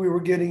sure what we were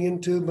getting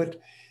into,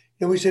 but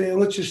we said, hey,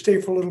 let's just stay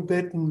for a little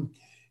bit, and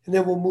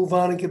then we'll move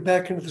on and get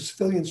back into the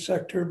civilian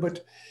sector.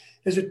 But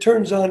as it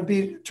turns out,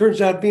 being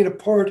a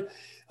part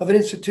of an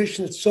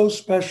institution that's so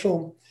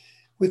special,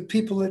 with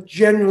people that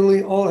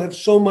genuinely all have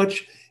so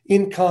much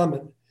in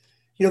common.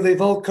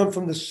 They've all come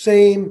from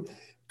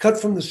cut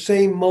from the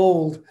same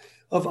mold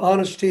of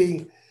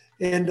honesty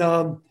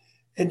and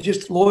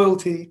just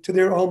loyalty to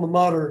their alma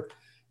mater.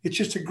 It's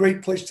just a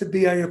great place to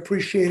be. I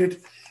appreciate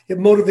it. It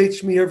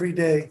motivates me every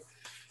day.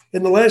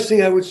 And the last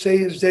thing I would say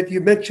is that you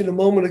mentioned a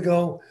moment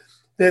ago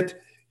that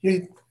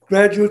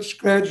graduates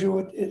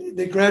graduate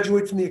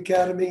from the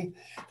academy.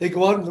 They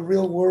go out in the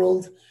real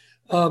world.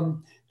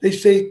 They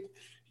say,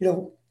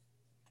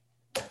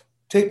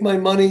 take my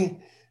money.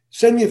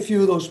 Send me a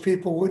few of those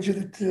people, would you,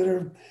 that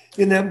are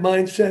in that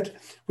mindset?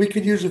 We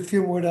could use a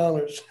few more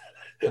dollars.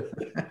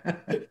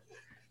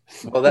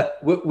 Well,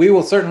 we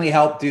will certainly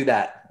help do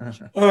that.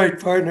 All right,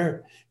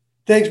 partner.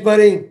 Thanks,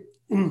 buddy.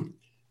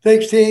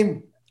 Thanks,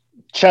 team.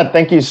 Chet,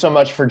 thank you so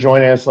much for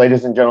joining us,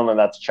 ladies and gentlemen.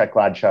 That's Chet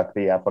Gladchuk,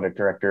 the athletic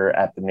director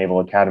at the Naval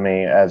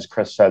Academy. As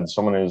Chris said,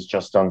 someone who's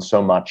just done so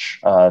much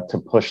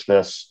to push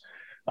this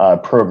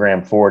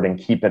program forward and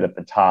keep it at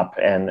the top.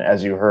 And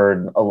as you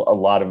heard, a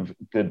lot of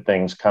good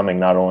things coming,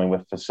 not only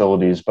with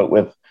facilities, but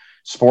with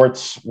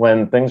sports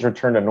when things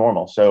return to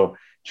normal. So,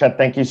 Chet,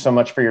 thank you so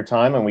much for your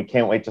time, and we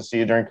can't wait to see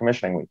you during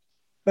commissioning week.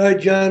 All right,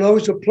 John,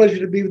 always a pleasure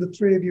to be with the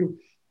three of you.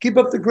 Keep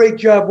up the great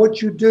job.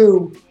 What you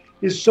do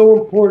is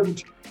so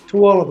important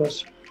to all of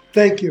us.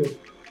 Thank you.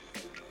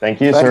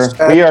 Thank you, Thanks,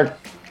 sir.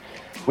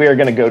 We are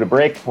going to go to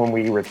break. When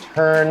we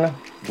return,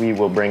 we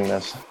will bring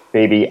this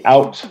baby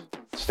out.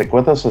 Stick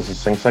with us. This is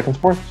Sing Second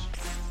Sports.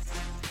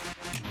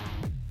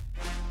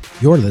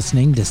 You're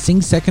listening to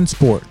Sing Second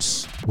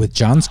Sports with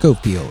John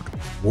Schofield,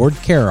 Ward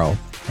Carroll,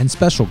 and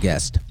special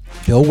guest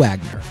Bill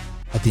Wagner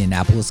of the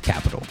Annapolis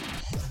Capital.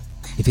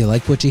 If you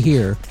like what you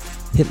hear,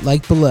 hit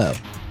like below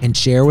and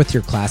share with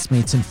your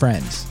classmates and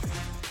friends.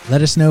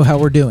 Let us know how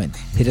we're doing.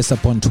 Hit us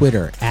up on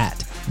Twitter at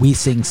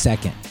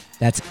WeSingSecond.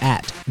 That's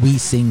at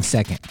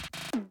WeSingSecond.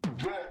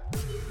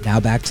 Now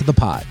back to the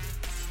pod.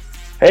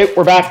 Hey,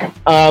 we're back.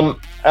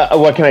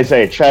 What can I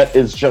say? Chet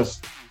is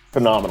just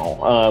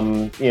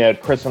phenomenal.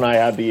 Chris and I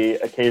had the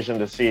occasion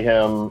to see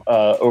him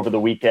over the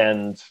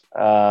weekend,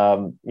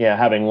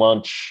 having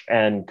lunch,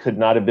 and could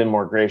not have been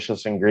more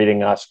gracious in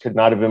greeting us, could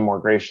not have been more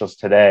gracious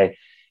today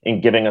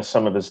in giving us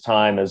some of his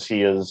time, as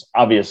he is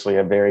obviously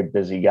a very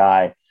busy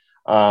guy.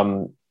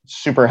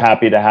 Super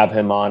happy to have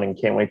him on, and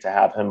can't wait to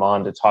have him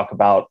on to talk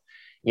about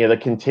the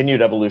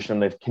continued evolution,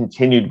 the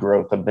continued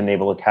growth of the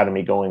Naval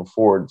Academy going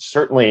forward.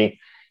 Certainly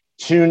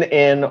tune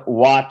in,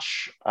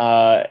 watch,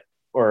 or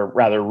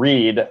rather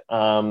read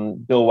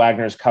Bill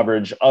Wagner's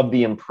coverage of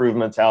the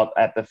improvements out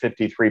at the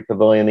 53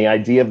 Pavilion. The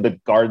idea of the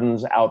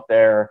gardens out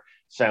there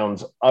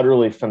sounds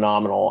utterly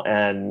phenomenal.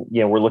 And,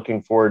 we're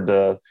looking forward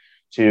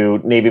to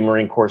Navy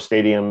Marine Corps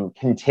Stadium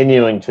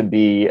continuing to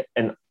be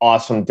an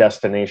awesome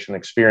destination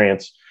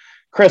experience.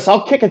 Chris,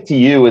 I'll kick it to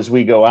you as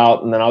we go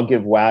out, and then I'll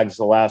give Wags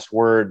the last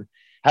word.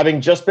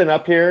 Having just been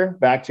up here,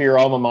 back to your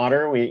alma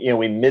mater,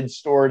 we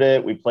mid-stored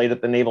it. We played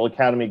at the Naval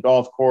Academy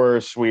golf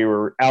course. We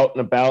were out and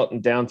about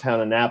in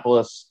downtown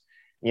Annapolis,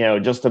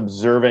 just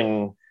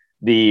observing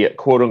the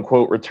quote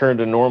unquote return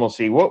to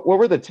normalcy. What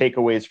were the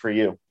takeaways for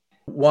you?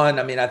 One,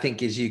 I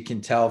think as you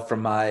can tell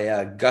from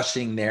my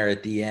gushing there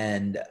at the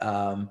end,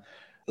 a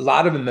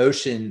lot of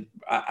emotion.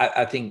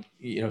 I think,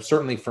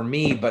 certainly for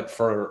me, but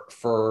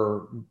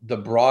for the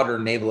broader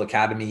Naval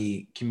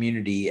Academy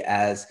community,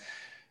 as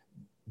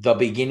the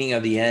beginning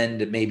of the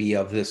end, maybe,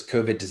 of this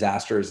COVID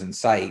disaster is in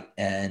sight,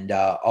 and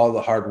all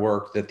the hard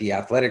work that the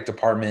athletic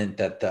department,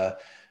 that the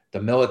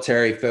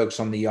military folks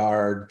on the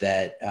yard,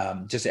 that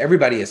just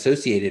everybody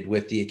associated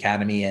with the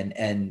academy,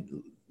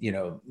 and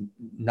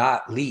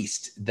not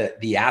least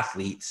the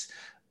athletes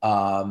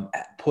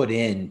put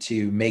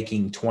into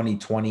making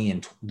 2020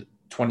 and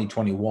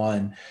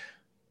 2021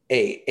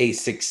 a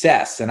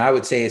success. And I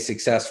would say a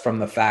success from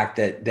the fact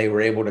that they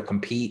were able to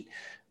compete.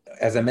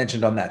 As I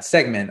mentioned on that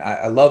segment,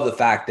 I love the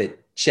fact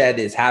that Chet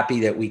is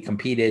happy that we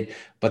competed,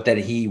 but that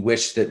he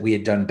wished that we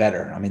had done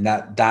better.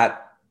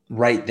 That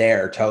right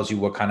there tells you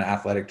what kind of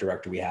athletic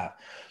director we have.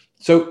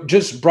 So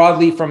just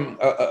broadly, from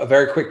a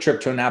very quick trip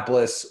to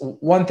Annapolis,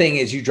 one thing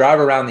is you drive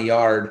around the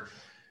yard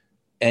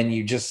and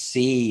you just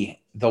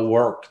see the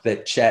work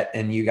that Chet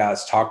and you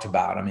guys talked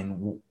about.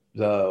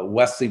 The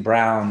Wesley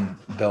Brown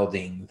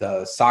building,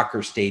 the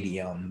soccer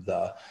stadium,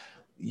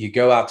 you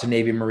go out to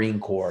Navy Marine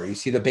Corps, you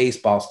see the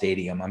baseball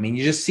stadium.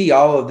 You just see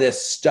all of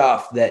this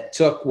stuff that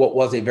took what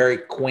was a very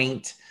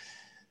quaint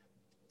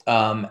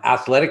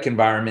athletic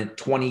environment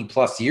 20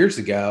 plus years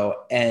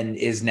ago and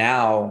is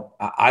now,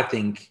 I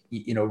think,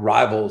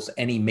 rivals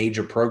any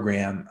major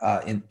program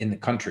in the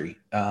country.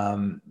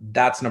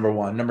 That's number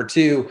one. Number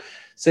two,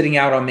 sitting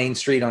out on Main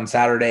Street on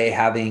Saturday,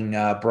 having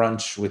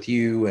brunch with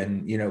you,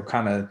 and,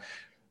 kind of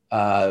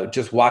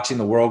just watching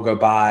the world go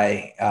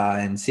by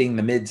and seeing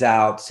the mids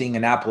out, seeing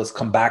Annapolis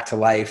come back to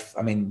life.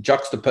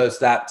 Juxtapose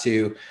that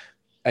to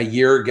a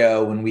year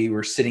ago when we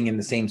were sitting in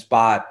the same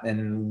spot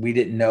and we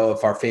didn't know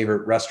if our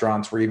favorite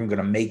restaurants were even going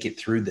to make it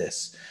through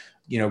this.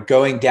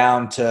 Going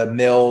down to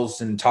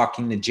Mills and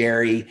talking to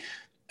Jerry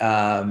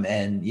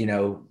and,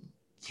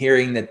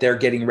 hearing that they're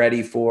getting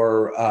ready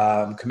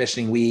for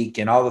commissioning week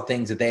and all the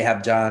things that they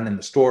have done, and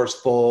the store's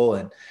full,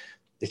 and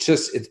it's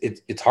just,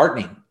 it's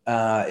heartening.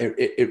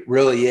 It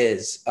really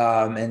is.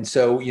 And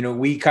so,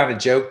 we kind of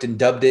joked and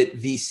dubbed it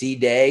VC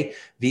Day,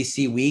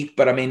 VC Week,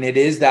 but it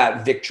is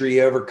that victory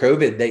over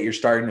COVID that you're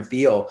starting to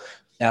feel.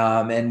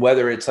 And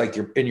whether it's like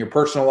in your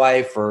personal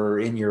life or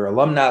in your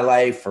alumni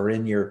life or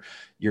in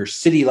your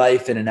city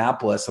life in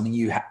Annapolis,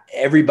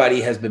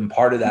 everybody has been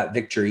part of that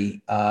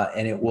victory.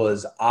 And it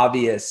was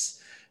obvious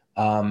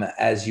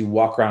as you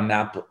walk around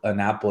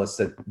Annapolis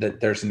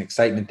that there's an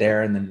excitement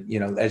there. And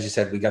then, as you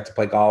said, we got to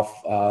play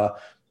golf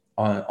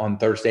on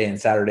Thursday and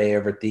Saturday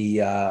over at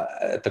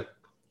the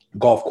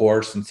golf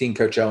course and seeing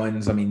Coach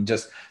Owens.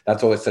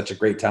 That's always such a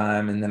great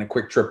time. And then a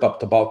quick trip up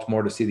to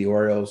Baltimore to see the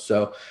Orioles.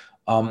 So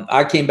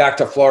I came back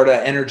to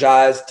Florida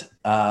energized,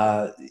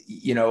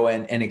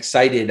 and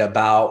excited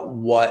about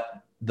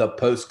what the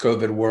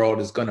post-COVID world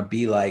is going to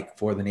be like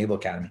for the Naval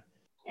Academy.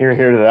 Hear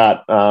to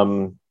that.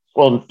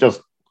 Well,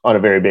 just on a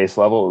very base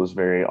level, it was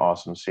very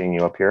awesome seeing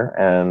you up here,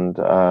 and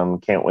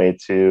can't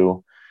wait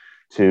to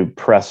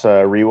press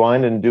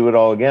rewind and do it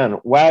all again.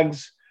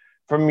 Wags,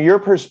 from your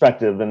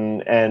perspective,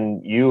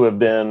 and you have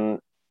been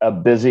a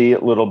busy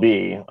little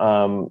bee,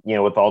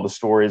 with all the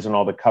stories and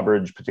all the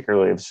coverage,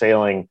 particularly of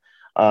sailing,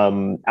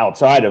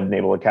 outside of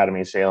Naval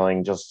Academy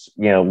sailing, just,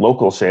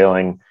 local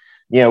sailing.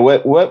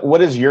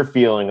 What is your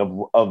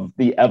feeling of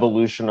the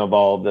evolution of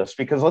all of this?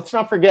 Because let's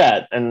not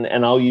forget,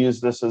 and I'll use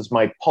this as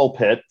my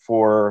pulpit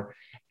for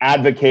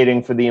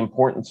advocating for the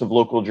importance of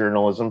local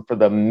journalism for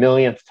the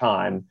millionth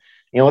time.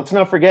 Let's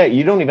not forget,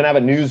 you don't even have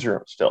a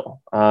newsroom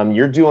still.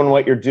 You're doing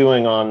what you're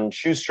doing on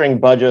shoestring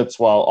budgets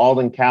while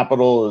Alden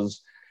Capital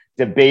is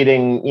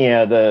debating,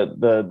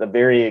 the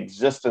very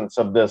existence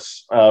of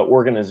this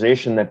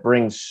organization that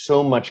brings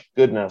so much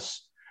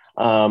goodness,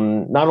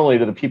 not only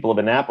to the people of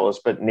Annapolis,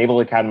 but Naval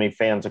Academy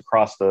fans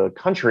across the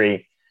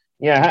country.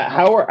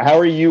 How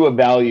are you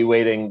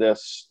evaluating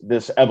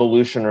this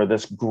evolution or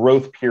this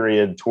growth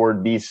period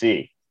toward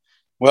BC?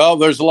 Well,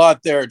 there's a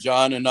lot there,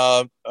 John.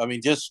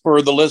 And just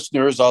for the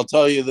listeners, I'll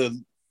tell you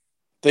that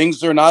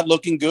things are not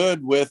looking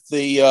good with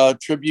the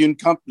Tribune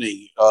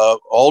Company.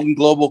 Alden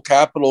Global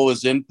Capital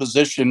is in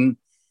position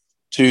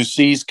to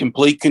seize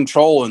complete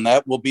control, and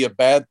that will be a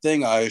bad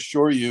thing, I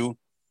assure you,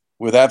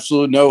 with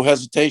absolute no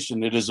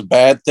hesitation. It is a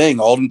bad thing.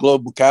 Alden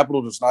Global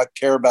Capital does not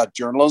care about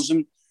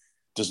journalism,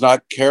 does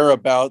not care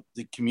about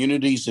the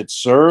communities it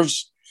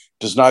serves,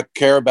 does not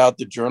care about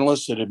the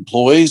journalists it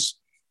employs.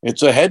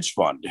 It's a hedge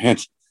fund. And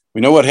we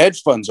know what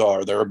hedge funds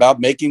are. They're about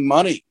making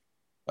money.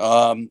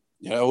 God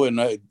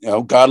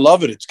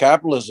love it. It's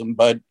capitalism,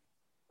 but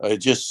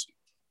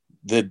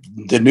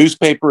the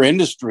newspaper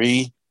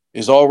industry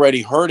is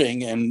already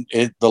hurting, and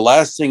the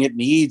last thing it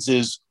needs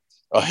is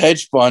a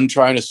hedge fund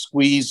trying to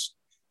squeeze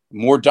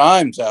more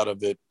dimes out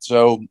of it.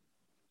 So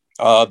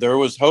there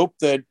was hope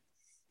that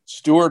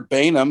Stuart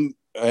Bainum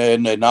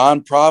and a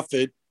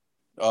nonprofit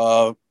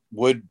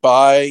would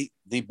buy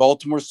the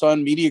Baltimore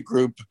Sun Media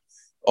Group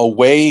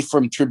away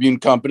from Tribune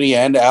Company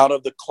and out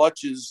of the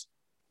clutches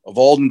of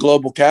Alden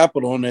Global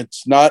Capital, and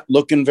it's not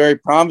looking very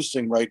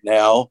promising right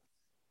now.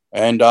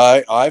 And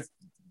I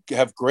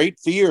have great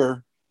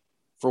fear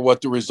for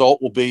what the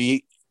result will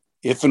be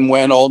if and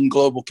when Alden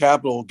Global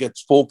Capital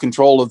gets full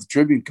control of the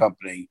Tribune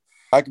Company.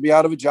 I could be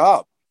out of a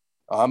job.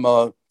 I'm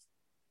a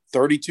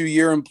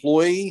 32-year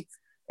employee,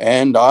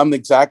 and I'm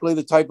exactly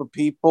the type of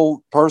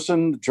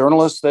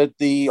journalist that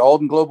the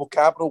Alden Global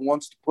Capital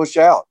wants to push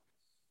out.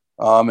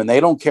 And they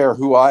don't care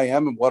who I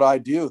am and what I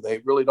do. They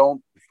really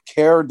don't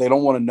care. They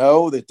don't want to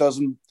know.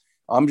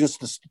 I'm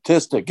just a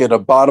statistic at a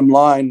bottom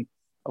line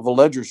of a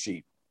ledger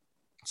sheet.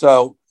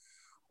 So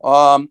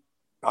I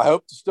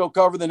hope to still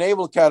cover the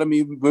Naval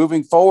Academy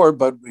moving forward,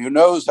 but who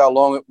knows how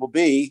long it will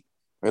be,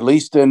 at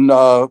least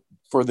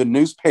for the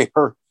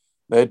newspaper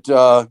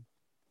that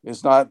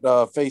is not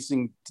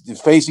facing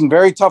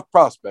very tough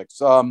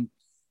prospects.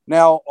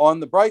 Now,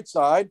 on the bright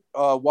side,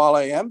 while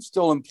I am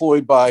still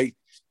employed by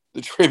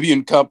the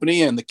Tribune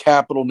Company and the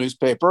Capital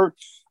newspaper,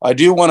 I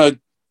do want to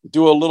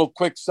do a little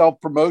quick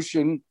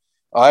self-promotion.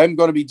 I'm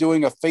going to be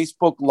doing a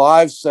Facebook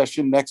Live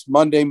session next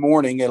Monday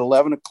morning at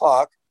 11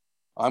 o'clock.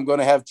 I'm going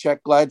to have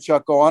Chet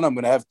Gladchuck on. I'm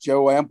going to have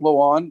Joe Amplo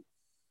on.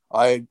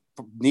 I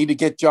need to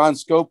get John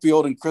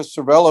Schofield and Chris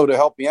Cervello to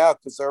help me out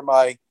because they're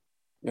my,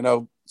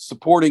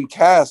 supporting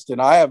cast,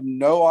 and I have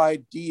no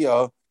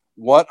idea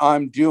what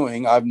I'm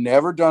doing. I've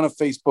never done a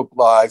Facebook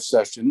Live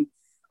session.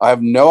 I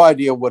have no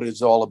idea what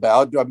it's all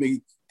about. I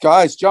mean,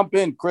 guys, jump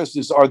in. Chris,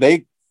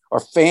 are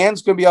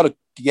fans going to be able to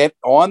get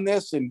on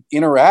this and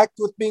interact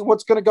with me?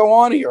 What's going to go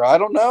on here? I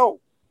don't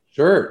know.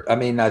 Sure. I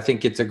mean, I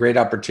think it's a great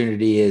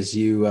opportunity as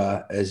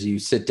you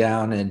sit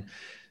down and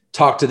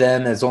talk to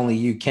them as only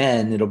you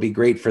can. It'll be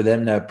great for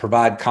them to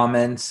provide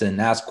comments and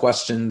ask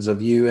questions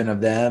of you and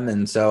of them.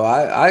 And so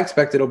I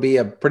expect it'll be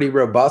a pretty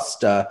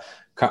robust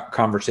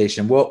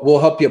conversation. We'll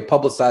help you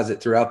publicize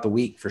it throughout the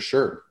week for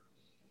sure.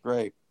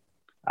 Great.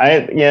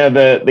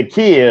 The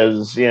key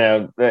is,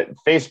 that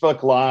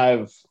Facebook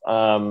Live,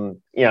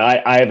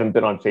 I haven't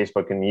been on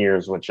Facebook in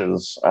years, which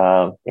is,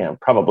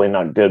 probably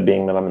not good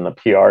being that I'm in the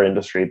PR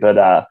industry,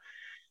 but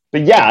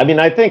yeah, I mean,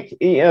 I think,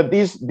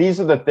 these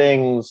are the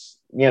things,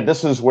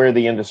 this is where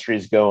the industry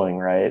is going.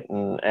 Right.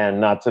 And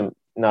not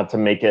to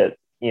make it,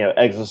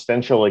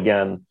 existential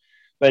again,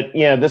 but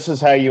this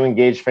is how you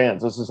engage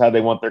fans. This is how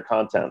they want their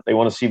content. They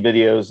want to see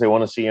videos. They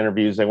want to see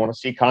interviews. They want to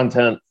see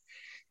content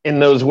in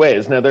those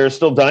ways. Now, there are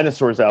still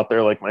dinosaurs out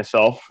there like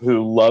myself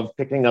who love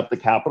picking up the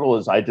Capital,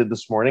 as I did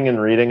this morning,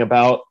 and reading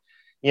about,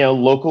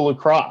 local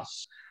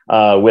lacrosse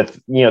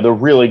with, the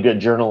really good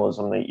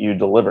journalism that you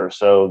deliver.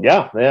 So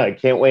yeah, I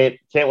can't wait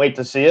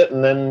to see it.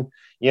 And then,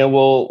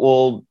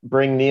 we'll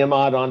bring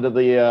Niamad onto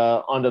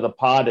the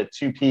pod at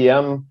 2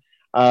 p.m.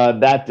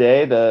 that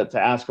day to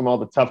ask them all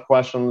the tough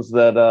questions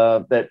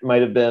that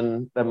might have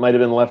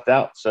been left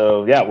out.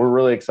 So yeah, we're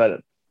really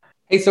excited.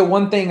 Hey, so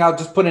one thing I'll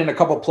just put in a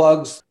couple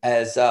plugs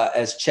as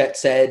Chet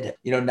said,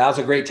 now's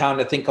a great time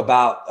to think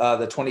about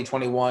the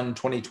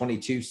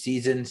 2021-2022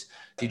 seasons.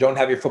 If you don't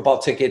have your football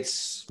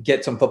tickets,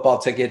 get some football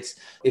tickets.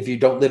 If you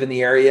don't live in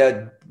the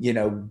area,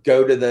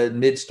 go to the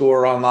mid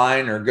store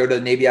online or go to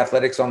Navy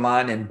Athletics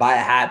online and buy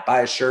a hat,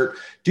 buy a shirt,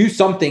 do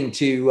something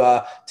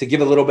to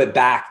give a little bit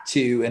back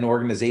to an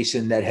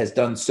organization that has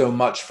done so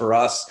much for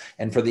us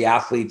and for the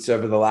athletes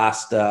over the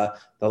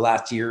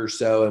last year or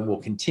so, and will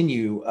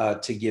continue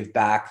to give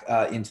back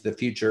into the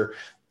future.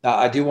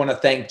 I do want to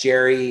thank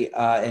Jerry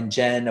and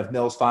Jen of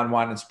Mills Fine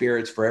Wine and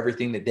Spirits for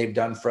everything that they've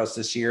done for us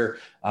this year.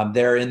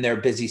 They're in their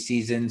busy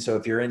season, so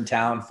if you're in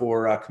town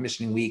for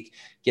commissioning week,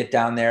 get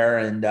down there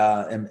and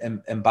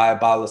buy a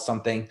bottle of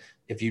something.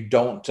 If you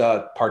don't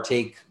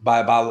partake, buy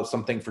a bottle of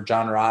something for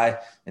John or I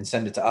and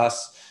send it to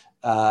us.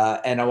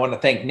 And I want to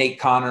thank Nate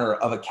Connor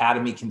of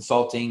Academy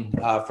Consulting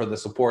for the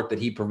support that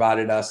he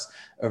provided us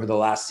over the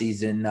last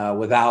season.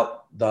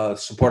 Without the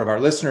support of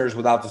our listeners,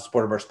 without the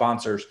support of our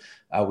sponsors,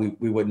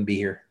 we wouldn't be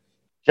here.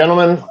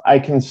 Gentlemen, I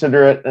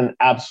consider it an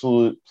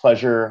absolute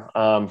pleasure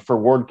for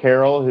Ward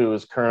Carroll, who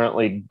is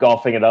currently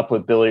golfing it up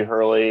with Billy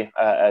Hurley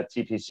at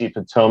TPC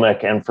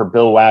Potomac, and for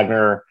Bill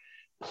Wagner.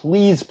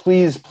 Please,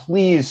 please,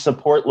 please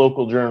support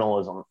local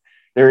journalism.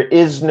 There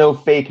is no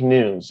fake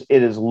news.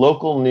 It is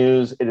local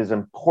news. It is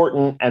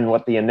important. And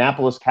what the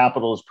Annapolis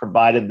Capital has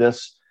provided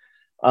this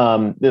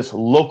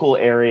local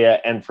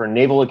area, and for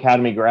Naval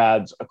Academy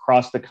grads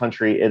across the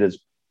country, it is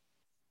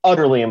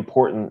utterly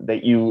important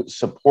that you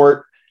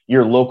support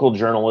your local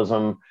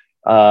journalism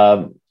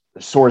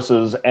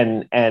sources,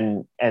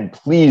 and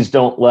please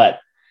don't let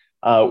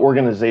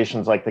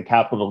organizations like the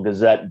Capital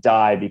Gazette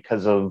die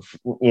because of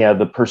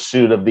the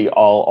pursuit of the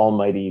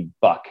almighty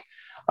buck.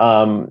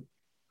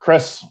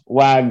 Chris,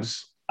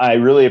 Wags, I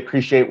really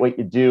appreciate what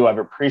you do. I've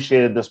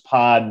appreciated this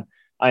pod.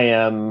 I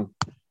am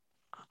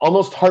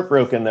almost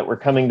heartbroken that we're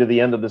coming to the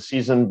end of the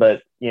season,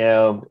 but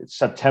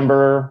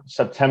September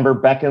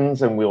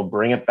beckons and we'll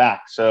bring it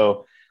back.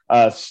 So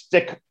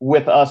stick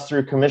with us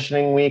through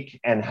commissioning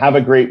week and have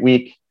a great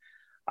week.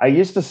 I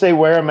used to say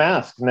wear a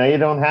mask. Now you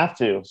don't have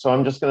to. So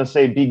I'm just going to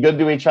say be good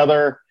to each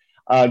other.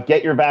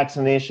 Get your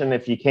vaccination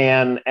if you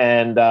can,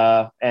 and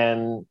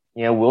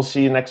we'll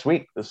see you next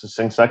week. This is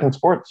Sing Second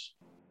Sports.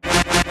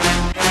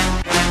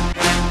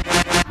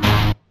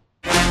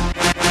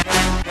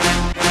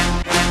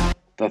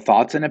 The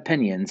thoughts and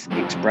opinions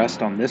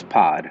expressed on this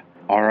pod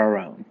are our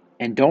own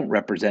and don't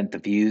represent the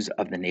views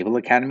of the Naval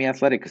Academy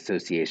Athletic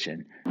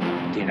Association,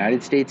 the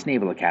United States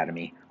Naval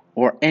Academy,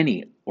 or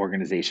any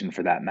organization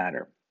for that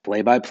matter.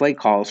 Play-by-play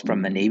calls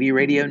from the Navy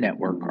Radio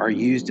Network are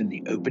used in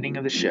the opening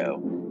of the show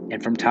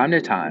and from time to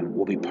time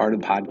will be part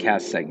of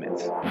podcast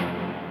segments.